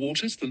test the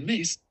waters than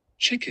Ms.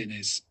 Chicken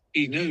is.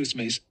 He knows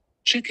Ms.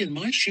 Chicken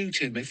might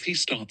shoot him if he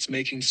starts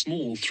making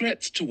small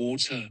threats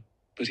towards her,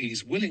 but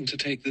he's willing to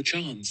take the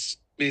chance.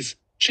 Ms.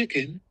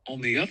 Chicken,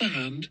 on the other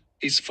hand,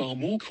 is far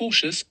more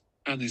cautious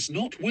and is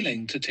not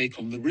willing to take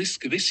on the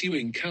risk of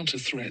issuing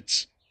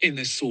counter-threats. In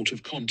this sort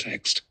of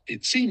context,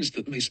 it seems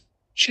that Ms.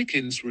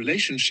 Chicken's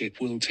relationship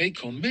will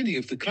take on many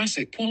of the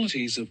classic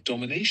qualities of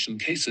domination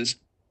cases.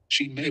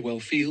 She may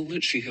well feel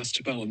that she has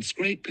to bow and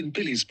scrape in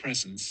Billy's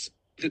presence,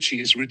 that she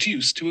is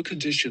reduced to a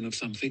condition of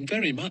something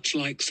very much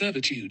like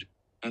servitude,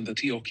 and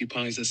that he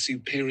occupies a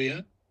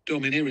superior,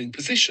 domineering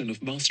position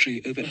of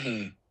mastery over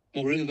her.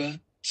 Moreover,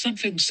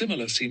 something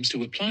similar seems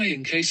to apply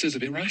in cases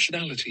of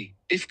irrationality.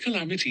 If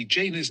Calamity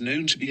Jane is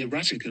known to be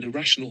erratic and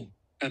irrational,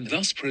 and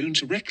thus prone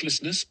to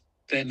recklessness,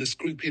 then the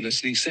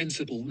scrupulously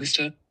sensible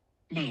Mr.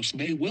 Mouse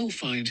may well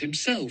find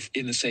himself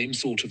in the same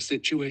sort of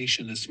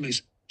situation as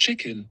Ms.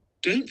 Chicken.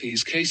 Don't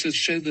these cases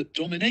show that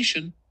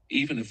domination,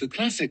 even of the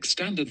classic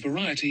standard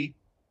variety,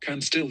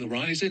 can still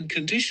arise in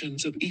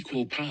conditions of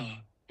equal power?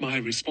 My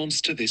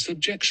response to this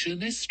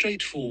objection is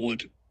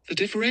straightforward. The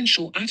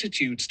differential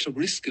attitudes to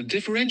risk and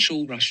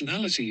differential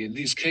rationality in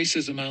these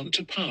cases amount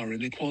to power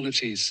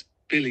inequalities.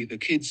 Billy the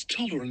Kid's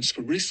tolerance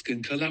for risk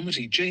and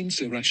calamity,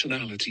 Jane's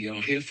irrationality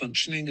are here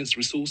functioning as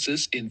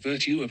resources in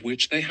virtue of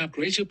which they have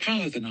greater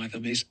power than either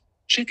Ms.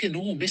 Chicken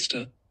or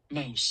Mr.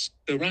 Mouse.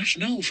 The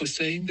rationale for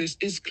saying this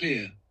is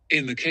clear.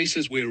 In the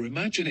cases we're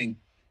imagining,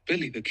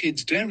 Billy the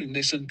Kid's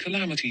daringness and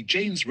Calamity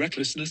Jane's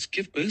recklessness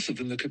give both of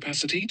them the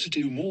capacity to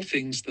do more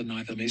things than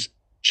either Ms.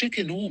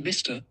 Chicken or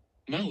Mr.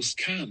 Mouse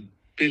can.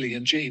 Billy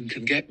and Jane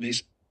can get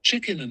Ms.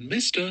 Chicken and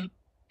Mr.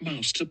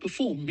 Mouse to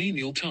perform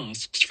menial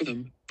tasks for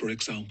them. For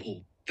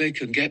example, they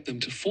can get them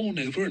to fawn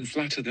over and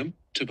flatter them,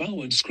 to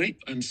bow and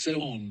scrape, and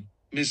so on.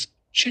 Ms.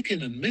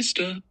 Chicken and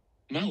Mr.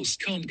 Mouse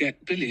can't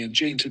get Billy and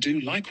Jane to do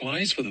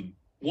likewise for them.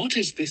 What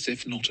is this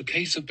if not a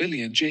case of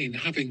Billy and Jane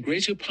having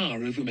greater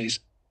power over Ms.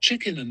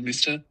 Chicken and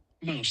Mr.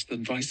 Mouse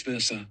than vice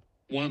versa?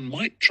 One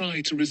might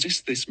try to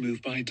resist this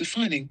move by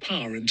defining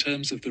power in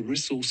terms of the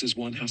resources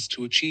one has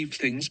to achieve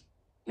things,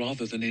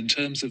 rather than in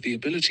terms of the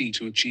ability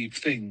to achieve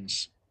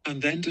things,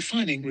 and then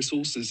defining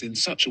resources in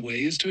such a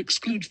way as to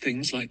exclude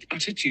things like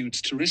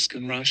attitudes to risk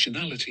and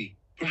rationality.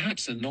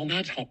 Perhaps a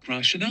non-ad hoc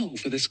rationale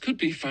for this could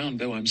be found,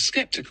 though I'm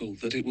skeptical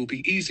that it will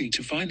be easy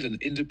to find an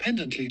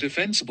independently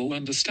defensible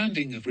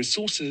understanding of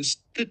resources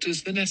that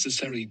does the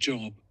necessary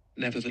job.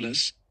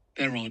 Nevertheless,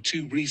 there are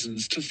two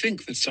reasons to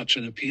think that such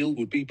an appeal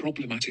would be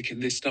problematic in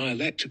this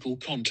dialectical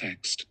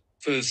context.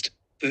 First,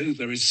 though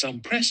there is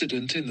some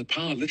precedent in the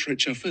power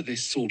literature for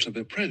this sort of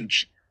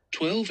approach,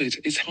 12 it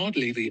is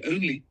hardly the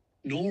only,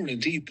 nor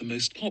indeed the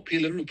most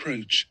popular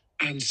approach,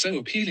 and so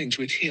appealing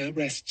to it here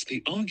rests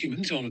the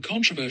argument on a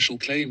controversial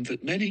claim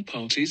that many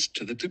parties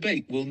to the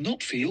debate will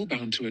not feel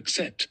bound to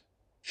accept.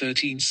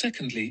 13.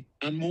 Secondly,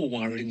 and more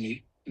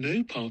worryingly,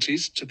 no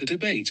parties to the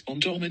debate on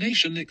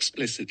domination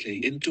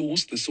explicitly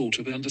endorse the sort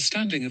of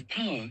understanding of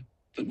power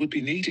that would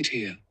be needed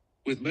here,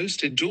 with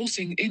most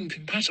endorsing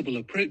incompatible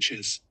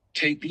approaches.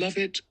 Take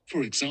Lovett,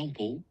 for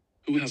example,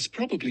 who has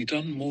probably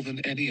done more than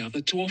any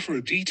other to offer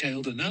a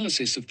detailed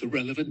analysis of the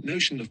relevant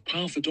notion of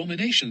power for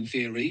domination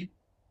theory,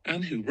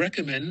 and who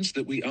recommends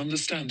that we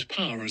understand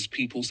power as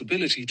people's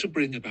ability to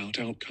bring about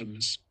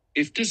outcomes,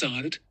 if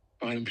desired,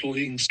 by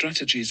employing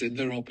strategies in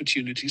their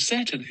opportunity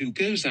set, and who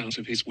goes out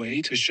of his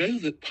way to show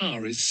that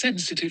power is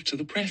sensitive to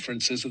the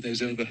preferences of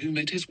those over whom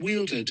it is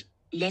wielded.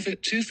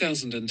 Lovett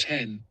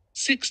 2010,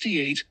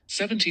 68,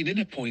 17 in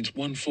a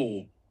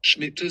 .14.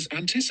 Schmidt does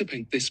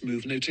anticipate this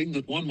move, noting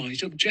that one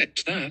might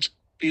object that,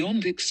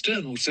 beyond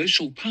external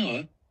social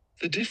power,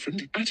 the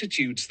different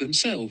attitudes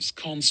themselves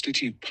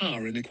constitute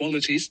power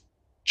inequalities,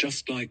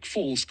 just like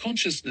false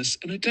consciousness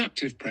and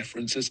adaptive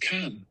preferences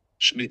can.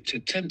 Schmidt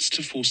attempts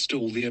to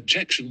forestall the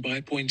objection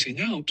by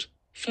pointing out,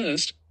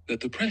 first,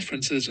 that the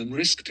preferences and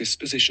risk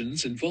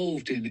dispositions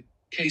involved in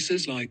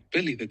cases like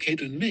Billy the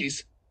Kid and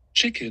Ms.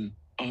 Chicken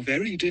are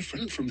very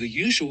different from the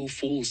usual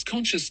false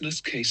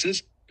consciousness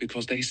cases,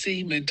 because they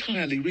seem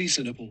entirely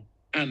reasonable,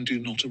 and do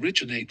not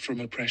originate from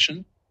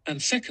oppression,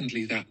 and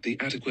secondly that the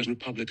adequate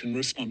Republican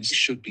response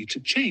should be to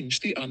change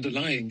the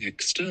underlying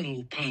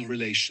external power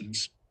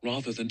relations,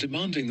 rather than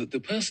demanding that the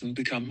person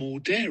become more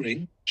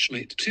daring.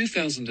 Schmidt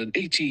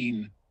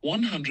 2018,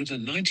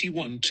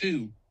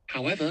 191-2.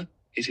 However,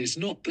 it is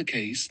not the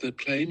case that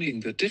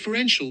claiming that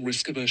differential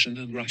risk aversion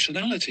and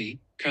rationality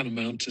can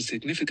amount to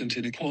significant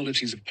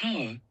inequalities of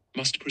power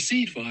must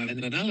proceed via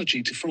an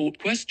analogy to fraught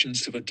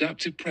questions of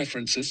adaptive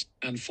preferences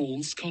and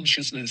false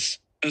consciousness.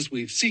 As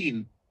we've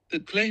seen,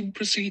 that claim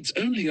proceeds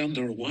only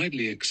under a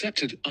widely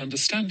accepted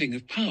understanding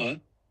of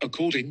power,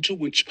 according to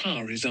which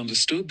power is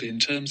understood in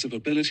terms of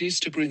abilities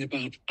to bring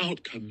about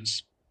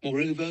outcomes.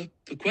 Moreover,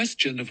 the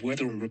question of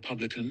whether a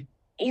Republican,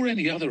 or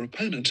any other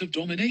opponent of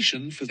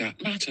domination for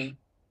that matter,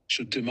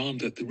 should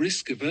demand that the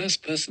risk-averse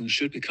person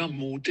should become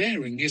more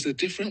daring is a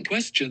different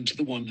question to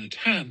the one at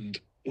hand,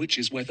 which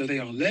is whether they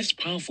are less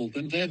powerful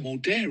than their more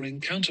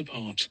daring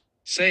counterpart.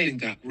 Saying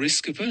that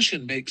risk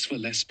aversion makes for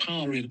less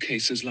power in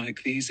cases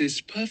like these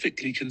is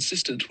perfectly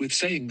consistent with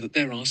saying that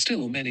there are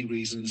still many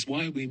reasons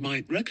why we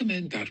might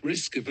recommend that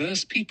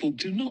risk-averse people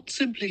do not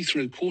simply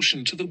throw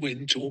caution to the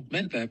wind to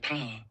augment their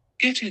power.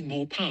 Getting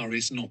more power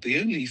is not the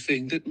only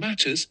thing that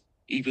matters,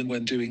 even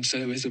when doing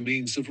so is a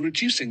means of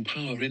reducing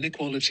power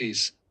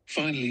inequalities.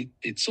 Finally,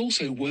 it's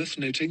also worth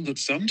noting that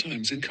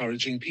sometimes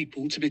encouraging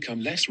people to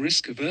become less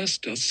risk-averse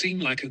does seem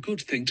like a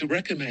good thing to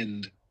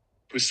recommend.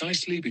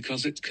 Precisely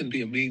because it can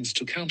be a means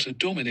to counter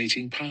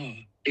dominating power,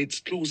 it's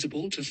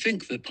plausible to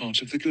think that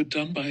part of the good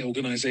done by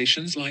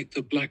organizations like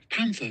the Black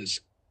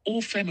Panthers,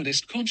 or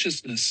feminist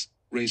consciousness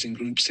raising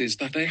groups is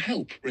that they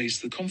help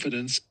raise the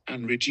confidence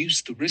and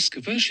reduce the risk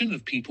aversion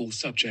of people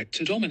subject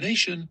to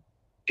domination,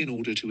 in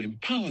order to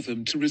empower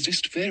them to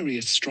resist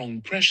various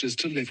strong pressures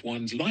to live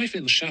one's life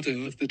in the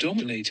shadow of the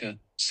dominator.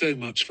 So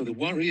much for the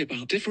worry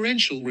about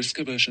differential risk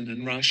aversion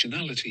and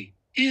rationality.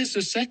 Here's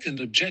a second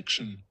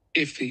objection.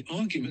 If the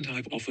argument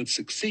I've offered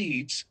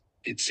succeeds,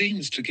 it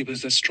seems to give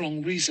us a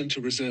strong reason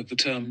to reserve the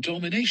term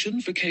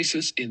domination for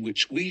cases in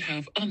which we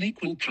have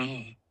unequal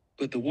power.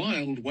 But the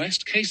Wild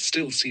West case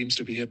still seems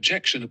to be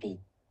objectionable.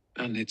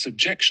 and its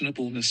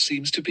objectionableness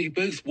seems to be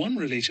both one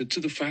related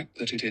to the fact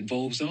that it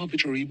involves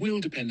arbitrary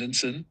will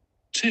dependence and,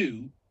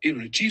 two,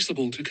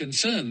 irreducible to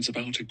concerns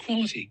about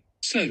equality.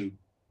 So,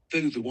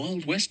 though the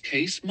Wild West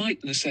case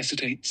might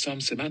necessitate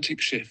some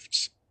semantic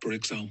shifts, for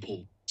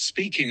example,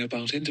 speaking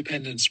about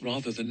independence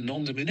rather than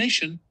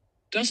non-domination,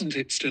 doesn't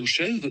it still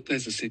show that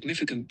there's a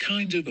significant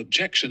kind of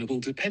objectionable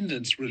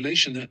dependence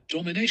relation that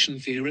domination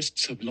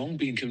theorists have long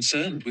been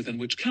concerned with and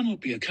which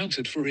cannot be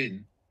accounted for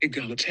in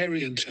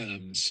egalitarian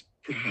terms?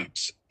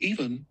 Perhaps,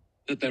 even,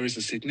 that there is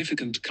a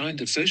significant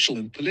kind of social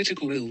and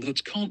political ill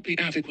that can't be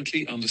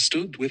adequately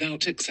understood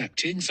without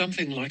accepting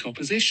something like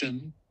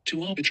opposition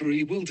to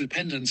arbitrary will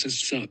dependence as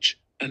such,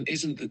 and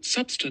isn't that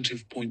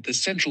substantive point the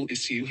central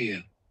issue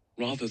here?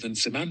 Rather than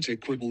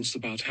semantic quibbles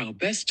about how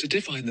best to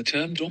define the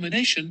term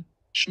domination,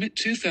 Schmidt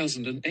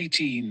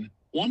 2018,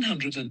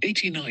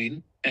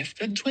 189, F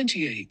and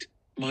 28.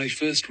 My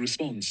first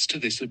response to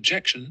this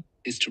objection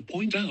is to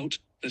point out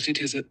that it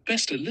is at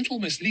best a little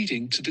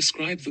misleading to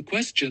describe the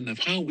question of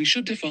how we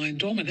should define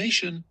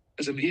domination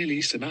as a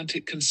merely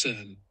semantic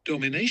concern.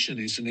 Domination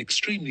is an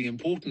extremely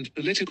important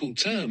political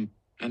term,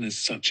 and as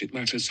such it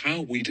matters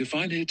how we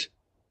define it,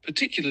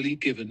 particularly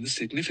given the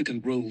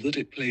significant role that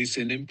it plays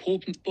in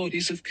important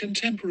bodies of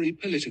contemporary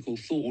political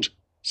thought,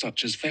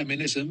 such as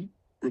feminism,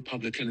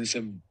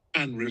 republicanism,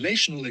 and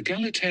relational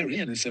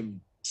egalitarianism.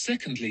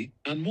 Secondly,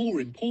 and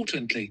more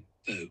importantly,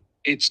 though,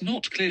 it's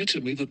not clear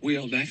to me that we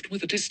are left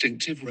with a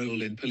distinctive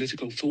role in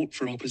political thought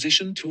for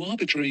opposition to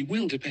arbitrary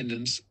will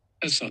dependence.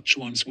 As such,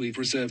 once we've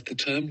reserved the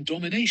term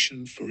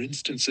domination for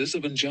instances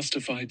of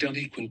unjustified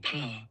unequal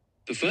power,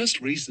 the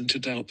first reason to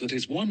doubt that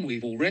is one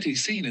we've already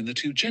seen in the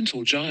two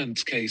gentle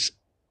giants case,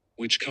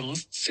 which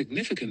casts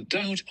significant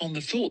doubt on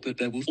the thought that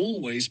there will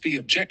always be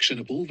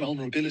objectionable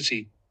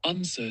vulnerability,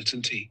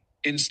 uncertainty,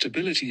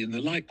 instability and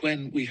the like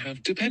when we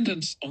have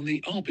dependence on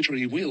the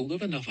arbitrary will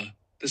of another.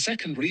 The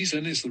second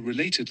reason is the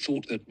related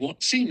thought that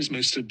what seems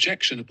most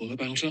objectionable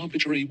about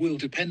arbitrary will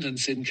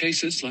dependence in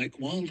cases like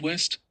Wild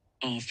West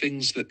are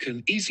things that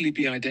can easily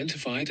be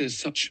identified as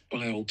such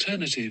by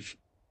alternative,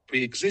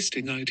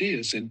 pre-existing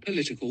ideas in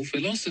political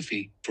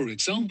philosophy. For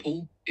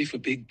example, if a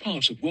big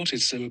part of what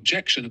is so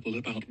objectionable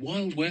about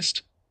Wild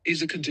West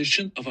is a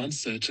condition of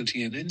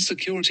uncertainty and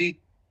insecurity,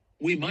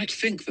 we might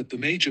think that the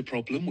major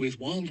problem with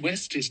Wild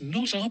West is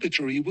not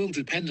arbitrary will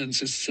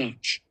dependence as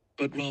such,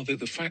 but rather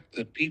the fact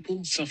that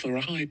people suffer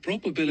a high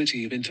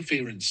probability of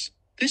interference.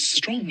 This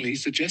strongly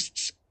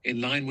suggests,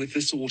 in line with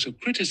the sort of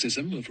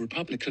criticism of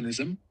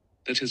republicanism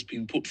that has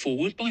been put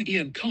forward by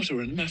Ian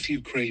Carter and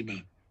Matthew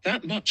Kramer,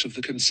 that much of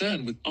the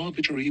concern with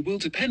arbitrary will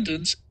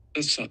dependence,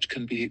 as such,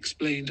 can be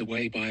explained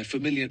away by a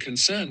familiar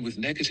concern with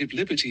negative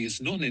liberty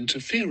as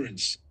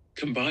non-interference,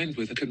 combined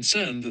with a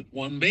concern that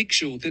one makes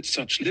sure that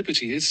such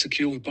liberty is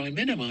secure by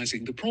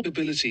minimizing the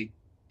probability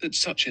that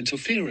such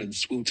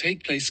interference will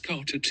take place.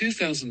 Carter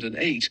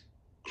 2008,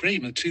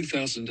 Kramer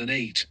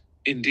 2008.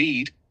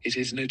 Indeed, it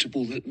is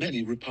notable that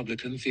many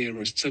Republican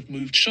theorists have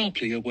moved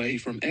sharply away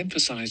from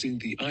emphasizing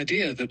the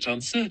idea that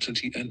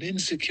uncertainty and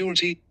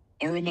insecurity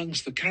are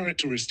amongst the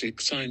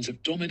characteristic signs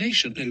of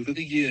domination over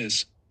the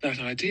years. That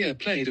idea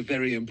played a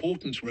very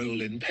important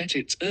role in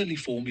Pettit's early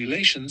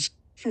formulations,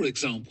 for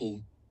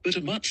example, but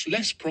a much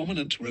less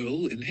prominent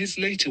role in his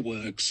later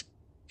works.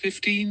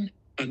 15.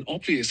 An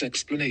obvious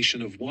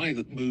explanation of why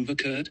that move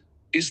occurred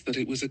is that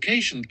it was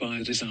occasioned by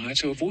a desire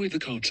to avoid the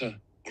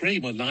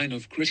Carter-Kramer line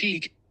of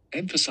critique.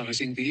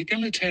 Emphasizing the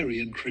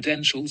egalitarian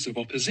credentials of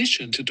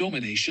opposition to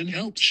domination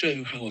helps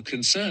show how a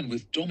concern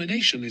with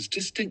domination is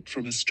distinct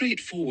from a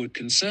straightforward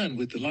concern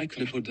with the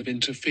likelihood of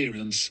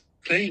interference.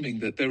 Claiming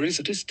that there is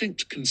a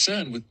distinct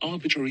concern with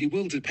arbitrary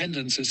will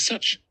dependence as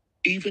such,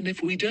 even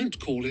if we don't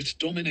call it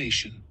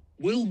domination,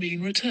 will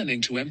mean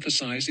returning to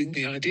emphasizing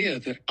the idea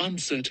that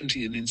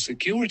uncertainty and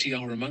insecurity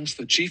are amongst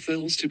the chief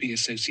ills to be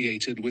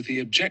associated with the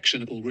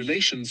objectionable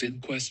relations in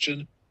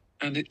question,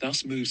 and it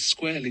thus moves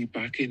squarely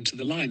back into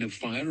the line of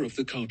fire of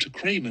the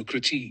Carter-Kramer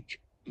critique.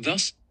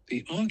 Thus,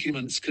 the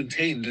arguments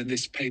contained in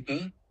this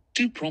paper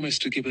do promise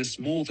to give us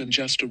more than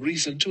just a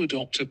reason to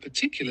adopt a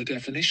particular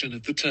definition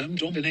of the term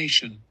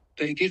domination.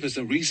 They give us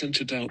a reason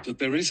to doubt that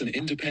there is an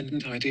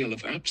independent ideal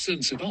of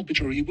absence of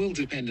arbitrary will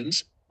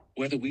dependence,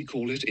 whether we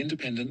call it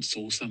independence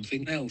or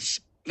something else.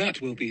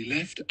 That will be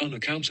left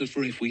unaccounted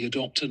for if we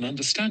adopt an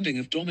understanding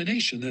of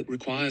domination that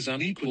requires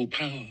unequal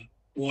power.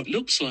 What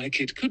looks like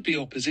it could be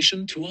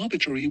opposition to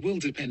arbitrary will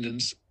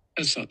dependence,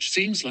 as such,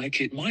 seems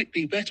like it might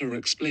be better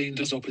explained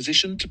as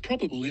opposition to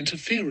probable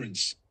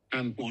interference.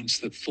 And once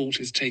that thought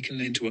is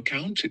taken into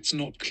account, it's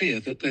not clear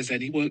that there's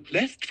any work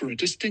left for a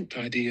distinct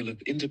ideal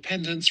of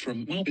independence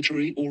from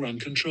arbitrary or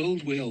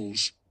uncontrolled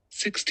wills.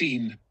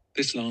 16.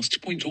 This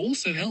last point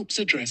also helps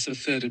address a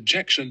third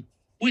objection,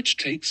 which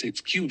takes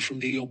its cue from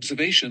the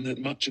observation that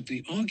much of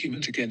the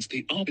argument against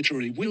the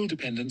arbitrary will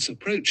dependence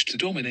approach to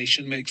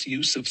domination makes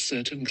use of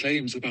certain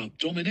claims about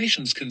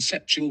domination's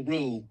conceptual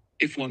role.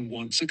 If one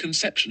wants a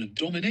conception of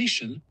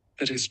domination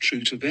that is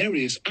true to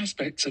various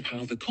aspects of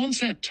how the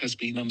concept has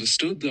been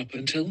understood up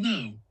until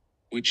now,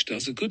 which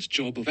does a good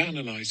job of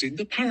analyzing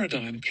the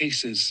paradigm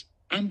cases,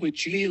 and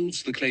which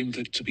yields the claim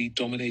that to be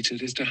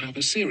dominated is to have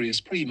a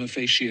serious prima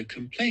facie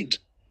complaint,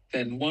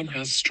 then one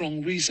has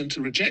strong reason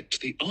to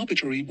reject the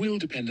arbitrary will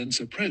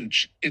dependence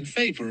approach in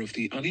favor of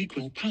the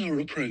unequal power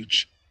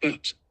approach.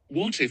 But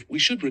what if we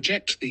should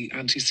reject the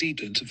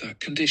antecedent of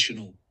that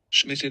conditional?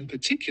 Schmitt in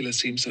particular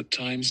seems at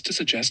times to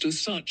suggest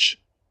as such,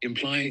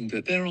 implying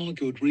that there are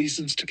good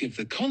reasons to give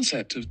the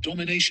concept of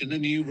domination a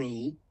new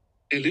role,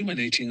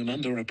 illuminating an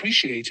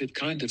underappreciated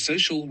kind of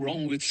social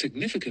wrong with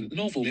significant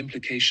novel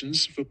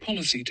implications for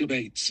policy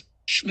debates.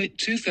 Schmitt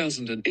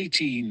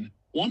 2018,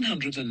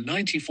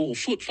 194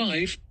 foot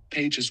 5,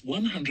 pages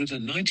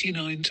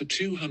 199 to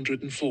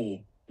 204.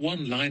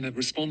 One line of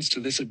response to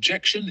this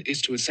objection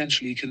is to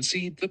essentially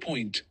concede the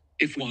point.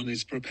 If one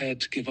is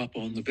prepared to give up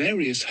on the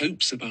various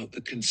hopes about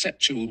the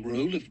conceptual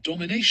role of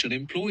domination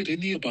employed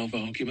in the above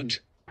argument,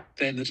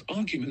 then that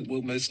argument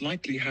will most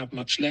likely have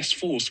much less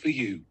force for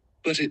you.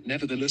 But it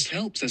nevertheless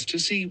helps us to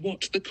see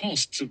what the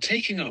costs of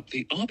taking up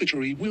the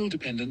arbitrary will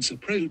dependence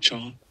approach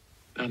are,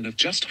 and of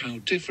just how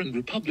different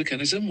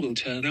republicanism will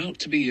turn out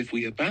to be if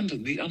we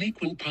abandon the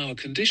unequal power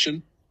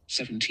condition.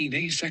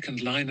 17a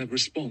second line of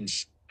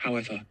response,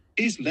 however,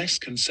 is less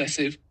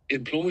concessive,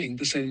 employing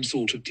the same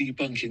sort of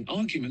debunking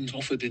argument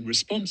offered in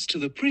response to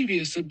the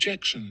previous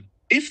objection.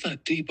 If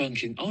that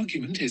debunking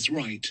argument is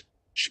right,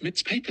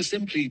 Schmitt's paper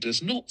simply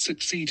does not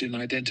succeed in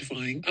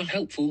identifying a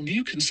helpful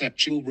new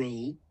conceptual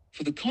role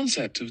for the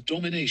concept of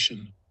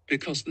domination,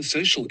 because the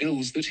social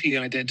ills that he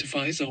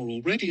identifies are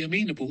already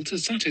amenable to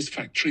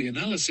satisfactory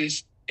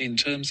analysis in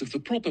terms of the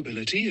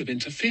probability of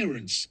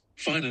interference.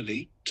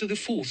 Finally, to the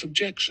fourth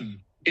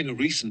objection. In a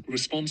recent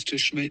response to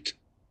Schmitt,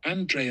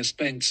 Andreas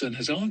Bengtsson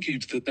has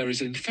argued that there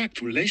is in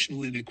fact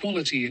relational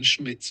inequality in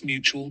Schmitt's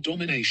mutual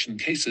domination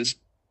cases.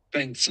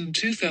 Bengtsson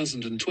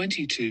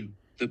 2022.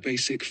 The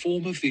basic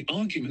form of the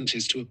argument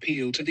is to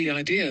appeal to the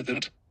idea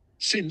that,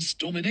 since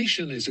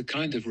domination is a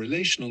kind of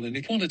relational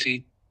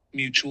inequality,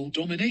 mutual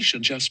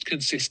domination just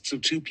consists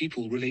of two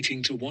people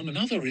relating to one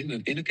another in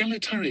an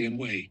inegalitarian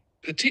way,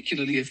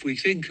 particularly if we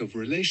think of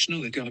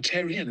relational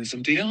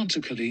egalitarianism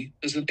deontically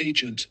as an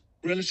agent,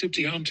 relative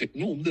deontic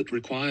norm that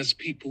requires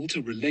people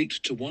to relate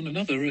to one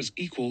another as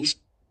equals.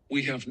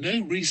 We have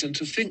no reason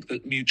to think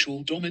that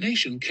mutual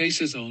domination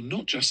cases are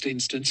not just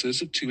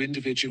instances of two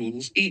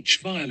individuals each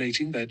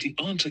violating their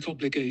deontic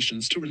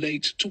obligations to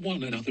relate to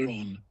one another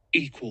on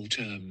equal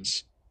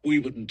terms. We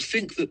wouldn't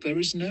think that there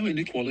is no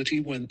inequality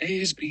when A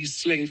is B's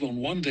slave on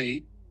one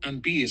day,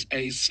 and B is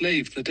A's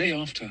slave the day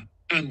after,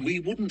 and we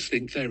wouldn't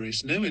think there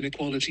is no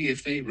inequality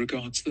if A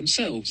regards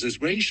themselves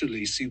as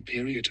racially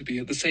superior to B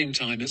at the same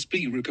time as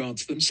B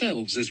regards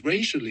themselves as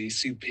racially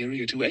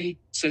superior to A.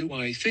 So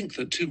I think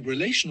that two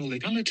relational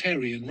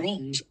egalitarian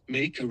wrongs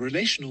make a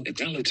relational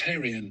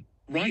egalitarian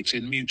right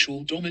in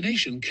mutual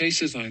domination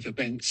cases. Either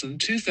Bengtsson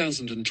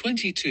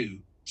 2022,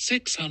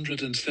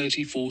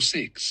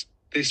 634-6.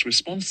 This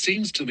response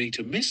seems to me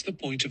to miss the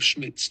point of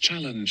Schmitt's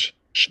challenge.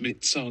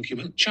 Schmitt's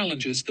argument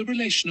challenges the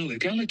relational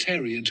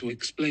egalitarian to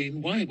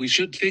explain why we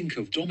should think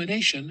of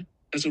domination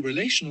as a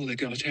relational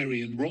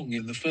egalitarian wrong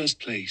in the first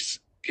place,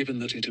 given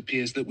that it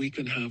appears that we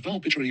can have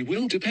arbitrary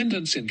will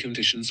dependence in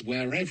conditions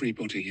where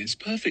everybody is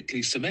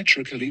perfectly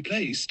symmetrically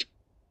placed,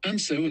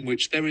 and so in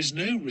which there is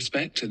no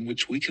respect in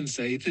which we can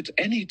say that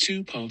any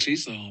two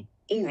parties are,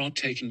 or are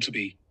taken to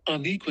be,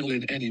 unequal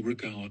in any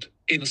regard.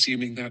 In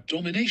assuming that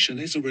domination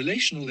is a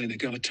relational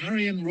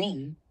inegalitarian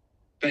wrong,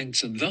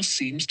 Bengtsson thus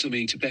seems to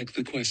me to beg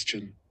the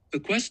question. The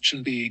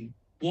question being,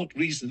 what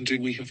reason do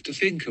we have to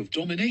think of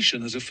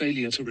domination as a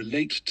failure to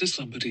relate to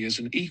somebody as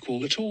an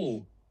equal at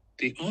all?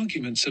 The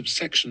arguments of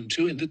Section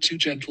 2 in the Two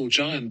Gentle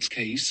Giants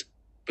case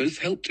both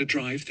help to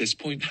drive this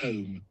point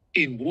home.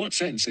 In what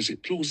sense is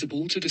it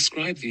plausible to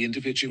describe the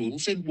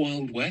individuals in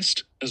Wild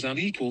West as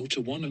unequal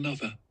to one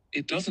another?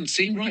 It doesn't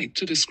seem right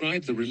to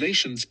describe the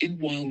relations in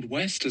Wild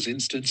West as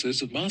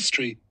instances of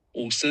mastery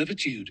or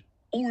servitude,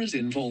 or as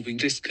involving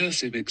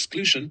discursive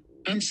exclusion,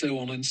 and so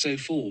on and so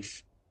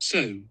forth.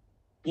 So,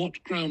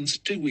 what grounds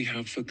do we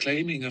have for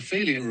claiming a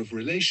failure of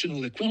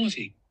relational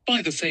equality?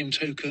 By the same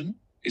token,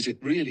 is it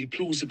really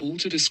plausible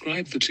to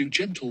describe the two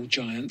gentle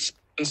giants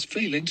as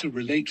failing to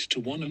relate to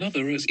one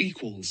another as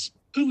equals?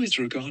 Who is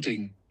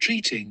regarding,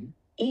 treating,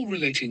 or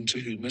relating to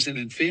whom as an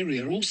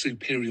inferior or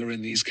superior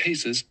in these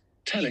cases?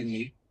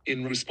 Tellingly,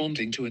 in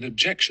responding to an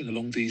objection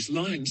along these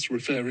lines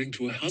referring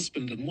to a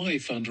husband and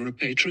wife under a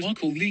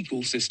patriarchal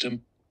legal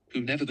system,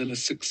 who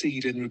nevertheless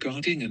succeed in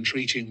regarding and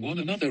treating one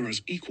another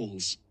as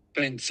equals,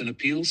 Bengtsson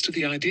appeals to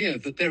the idea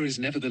that there is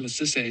nevertheless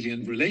a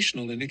salient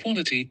relational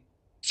inequality,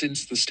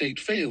 since the state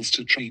fails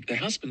to treat the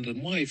husband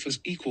and wife as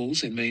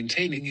equals in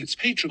maintaining its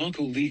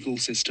patriarchal legal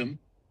system.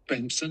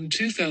 Bengtsson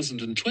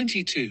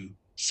 2022,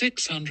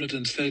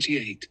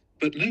 638.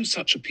 But no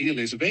such appeal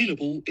is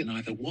available in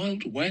either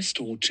Wild West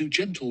or Two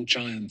Gentle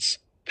Giants.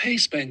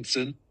 Pace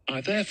Bengtsson,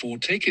 I therefore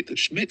take it that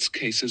Schmitt's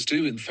cases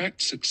do in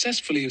fact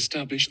successfully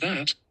establish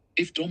that,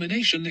 if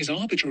domination is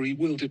arbitrary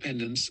will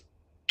dependence,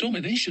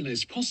 domination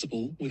is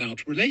possible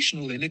without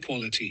relational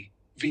inequality.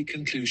 The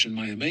conclusion: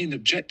 my main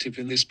objective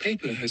in this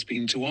paper has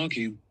been to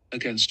argue,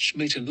 against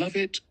Schmidt and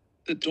Lovett,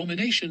 that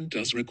domination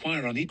does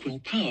require unequal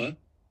power.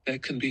 There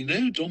can be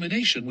no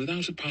domination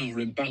without a power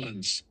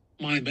imbalance.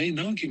 My main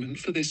argument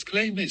for this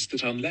claim is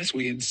that unless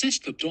we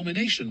insist that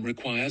domination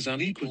requires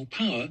unequal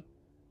power,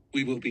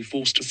 we will be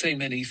forced to say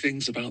many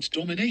things about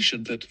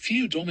domination that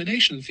few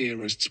domination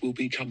theorists will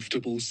be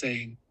comfortable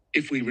saying.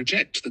 If we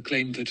reject the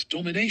claim that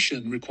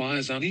domination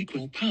requires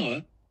unequal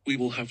power, we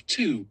will have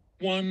to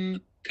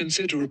 1.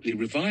 Considerably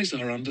revise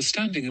our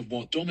understanding of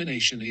what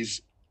domination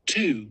is.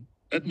 2.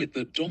 Admit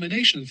that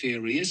domination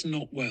theory is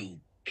not well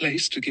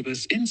placed to give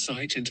us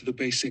insight into the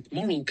basic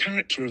moral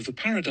character of the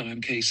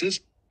paradigm cases.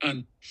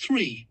 And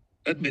 3.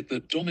 Admit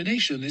that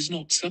domination is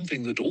not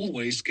something that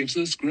always gives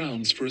us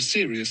grounds for a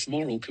serious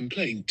moral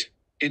complaint.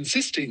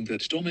 Insisting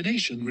that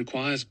domination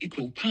requires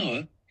equal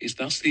power is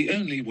thus the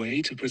only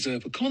way to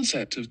preserve a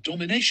concept of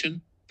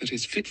domination that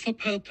is fit for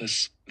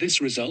purpose. This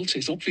result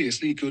is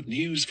obviously good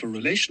news for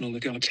relational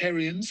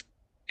egalitarians.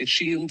 It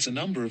shields a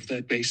number of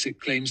their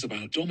basic claims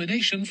about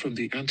domination from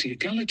the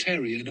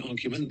anti-egalitarian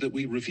argument that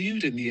we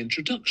reviewed in the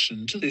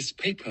introduction to this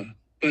paper.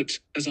 But,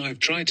 as I've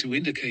tried to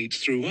indicate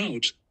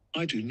throughout,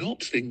 I do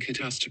not think it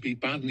has to be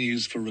bad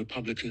news for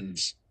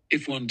Republicans.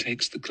 If one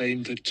takes the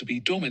claim that to be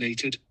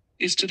dominated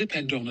is to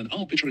depend on an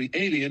arbitrary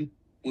alien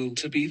will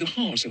to be the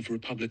heart of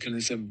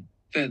republicanism,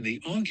 then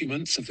the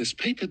arguments of this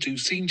paper do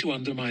seem to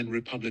undermine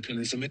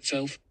republicanism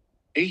itself.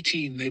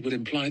 18. They would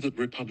imply that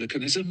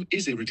republicanism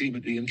is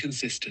irredeemably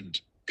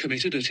inconsistent,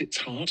 committed at its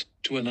heart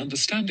to an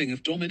understanding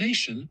of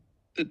domination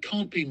that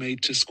can't be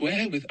made to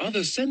square with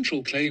other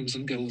central claims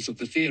and goals of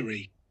the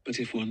theory. But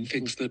if one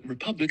thinks that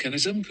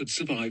republicanism could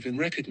survive in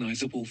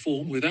recognizable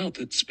form without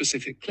that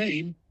specific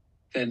claim,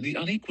 then the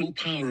unequal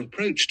power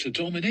approach to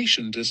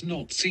domination does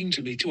not seem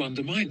to me to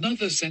undermine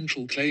other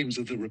central claims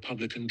of the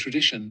Republican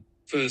tradition.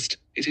 First,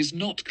 it is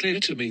not clear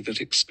to me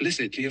that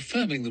explicitly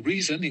affirming the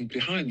reasoning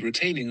behind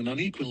retaining an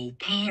unequal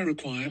power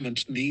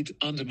requirement need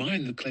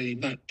undermine the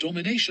claim that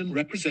domination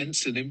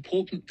represents an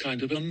important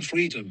kind of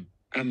unfreedom,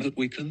 and that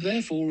we can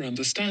therefore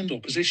understand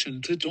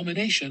opposition to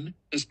domination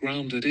as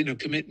grounded in a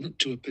commitment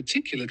to a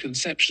particular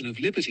conception of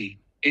liberty.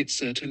 It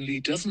certainly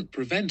doesn't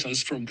prevent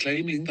us from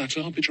claiming that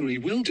arbitrary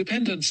will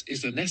dependence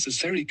is a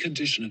necessary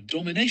condition of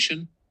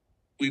domination.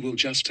 We will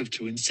just have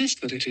to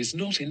insist that it is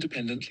not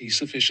independently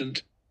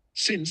sufficient,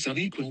 since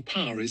unequal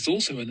power is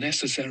also a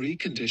necessary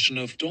condition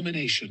of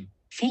domination.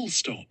 Full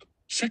stop.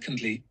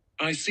 Secondly,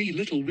 I see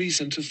little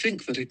reason to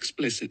think that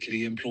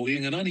explicitly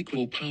employing an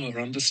unequal power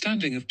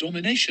understanding of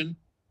domination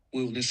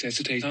will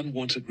necessitate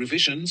unwanted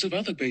revisions of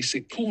other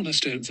basic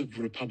cornerstones of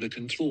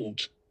Republican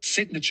thought,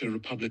 signature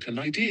Republican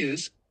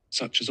ideas,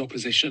 such as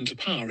opposition to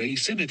power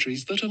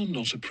asymmetries that are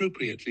not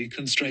appropriately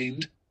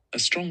constrained, a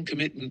strong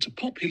commitment to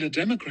popular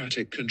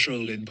democratic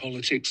control in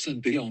politics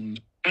and beyond,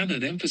 and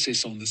an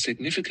emphasis on the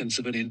significance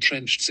of an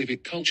entrenched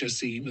civic culture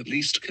seem at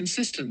least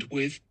consistent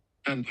with,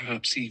 and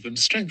perhaps even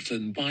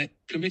strengthened by,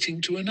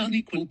 committing to an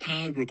unequal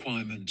power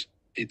requirement.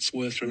 It's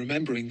worth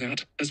remembering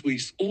that, as we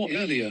saw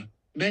earlier,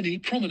 many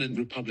prominent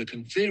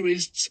Republican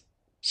theorists,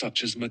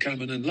 such as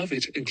McCammon and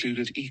Lovett,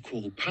 included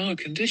equal power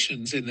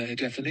conditions in their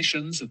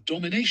definitions of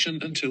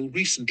domination until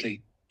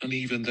recently, and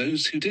even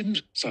those who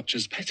didn't, such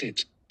as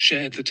Pettit,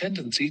 shared the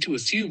tendency to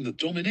assume that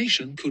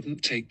domination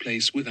couldn't take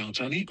place without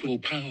unequal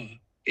power.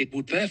 It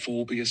would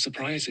therefore be a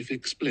surprise if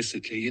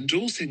explicitly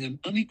endorsing an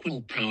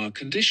unequal power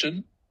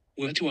condition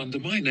were to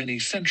undermine any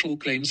central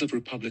claims of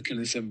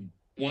republicanism.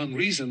 One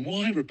reason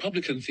why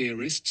Republican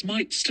theorists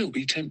might still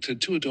be tempted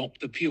to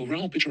adopt the pure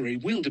arbitrary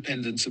will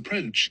dependence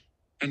approach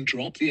and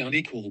drop the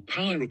unequal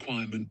power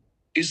requirement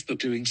is that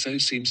doing so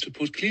seems to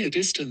put clear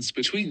distance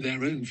between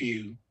their own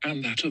view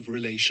and that of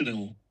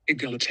relational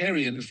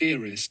egalitarian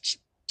theorists,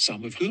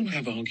 some of whom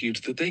have argued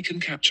that they can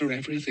capture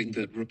everything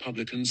that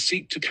Republicans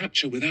seek to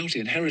capture without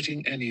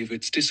inheriting any of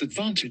its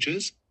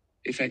disadvantages,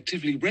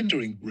 effectively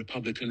rendering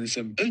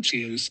republicanism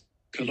odious.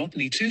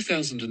 Kolodny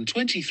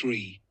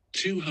 2023,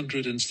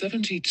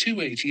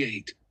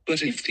 272-88.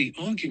 But if the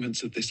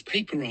arguments of this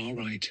paper are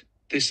right,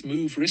 this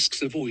move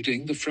risks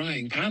avoiding the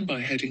frying pan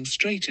by heading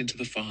straight into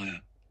the fire.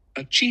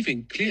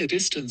 Achieving clear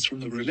distance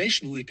from the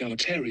relational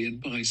egalitarian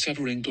by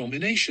severing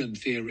domination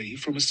theory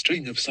from a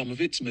string of some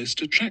of its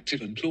most attractive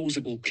and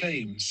plausible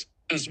claims,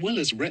 as well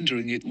as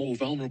rendering it more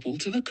vulnerable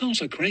to the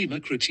Carter-Kramer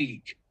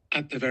critique.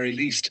 At the very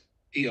least,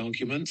 the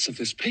arguments of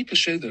this paper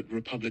show that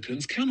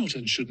Republicans cannot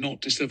and should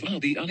not disavow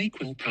the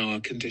unequal power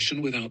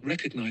condition without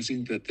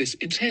recognizing that this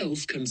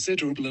entails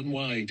considerable and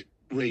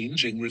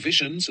wide-ranging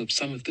revisions of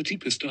some of the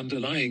deepest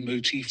underlying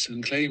motifs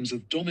and claims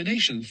of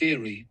domination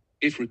theory.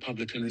 If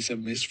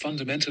republicanism is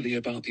fundamentally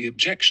about the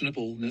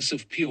objectionableness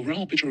of pure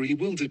arbitrary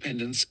will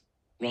dependence,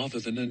 rather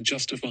than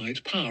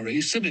unjustified power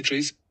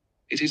asymmetries,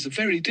 it is a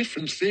very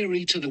different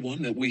theory to the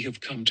one that we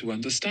have come to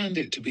understand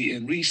it to be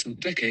in recent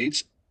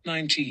decades.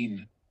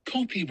 19.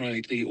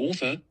 Copyright the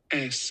author,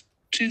 S.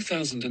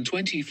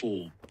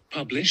 2024.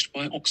 Published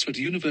by Oxford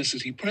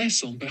University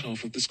Press on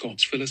behalf of the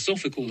Scots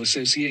Philosophical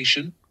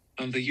Association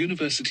and the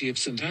University of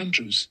St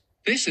Andrews.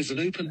 This is an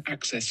open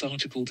access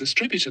article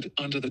distributed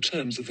under the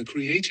terms of the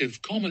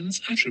Creative Commons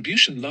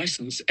Attribution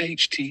License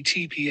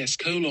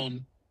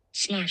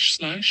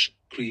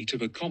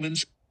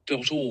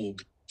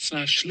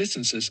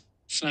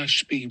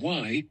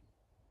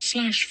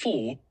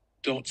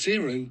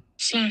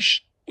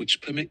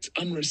which permits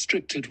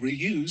unrestricted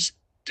reuse,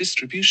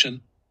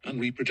 distribution, and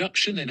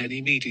reproduction in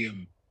any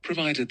medium,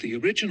 provided the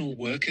original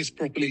work is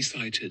properly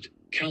cited.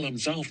 Callum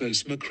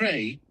Zalvos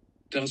McRae,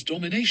 Does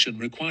Domination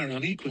Require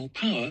Unequal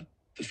Power?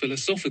 The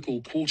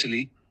Philosophical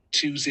Quarterly,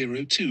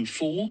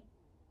 2024,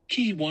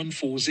 Key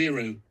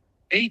 140,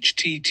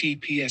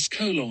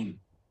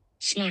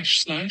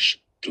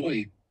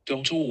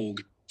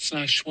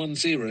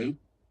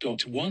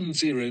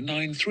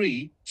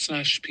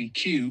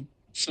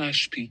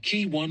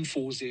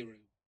 140.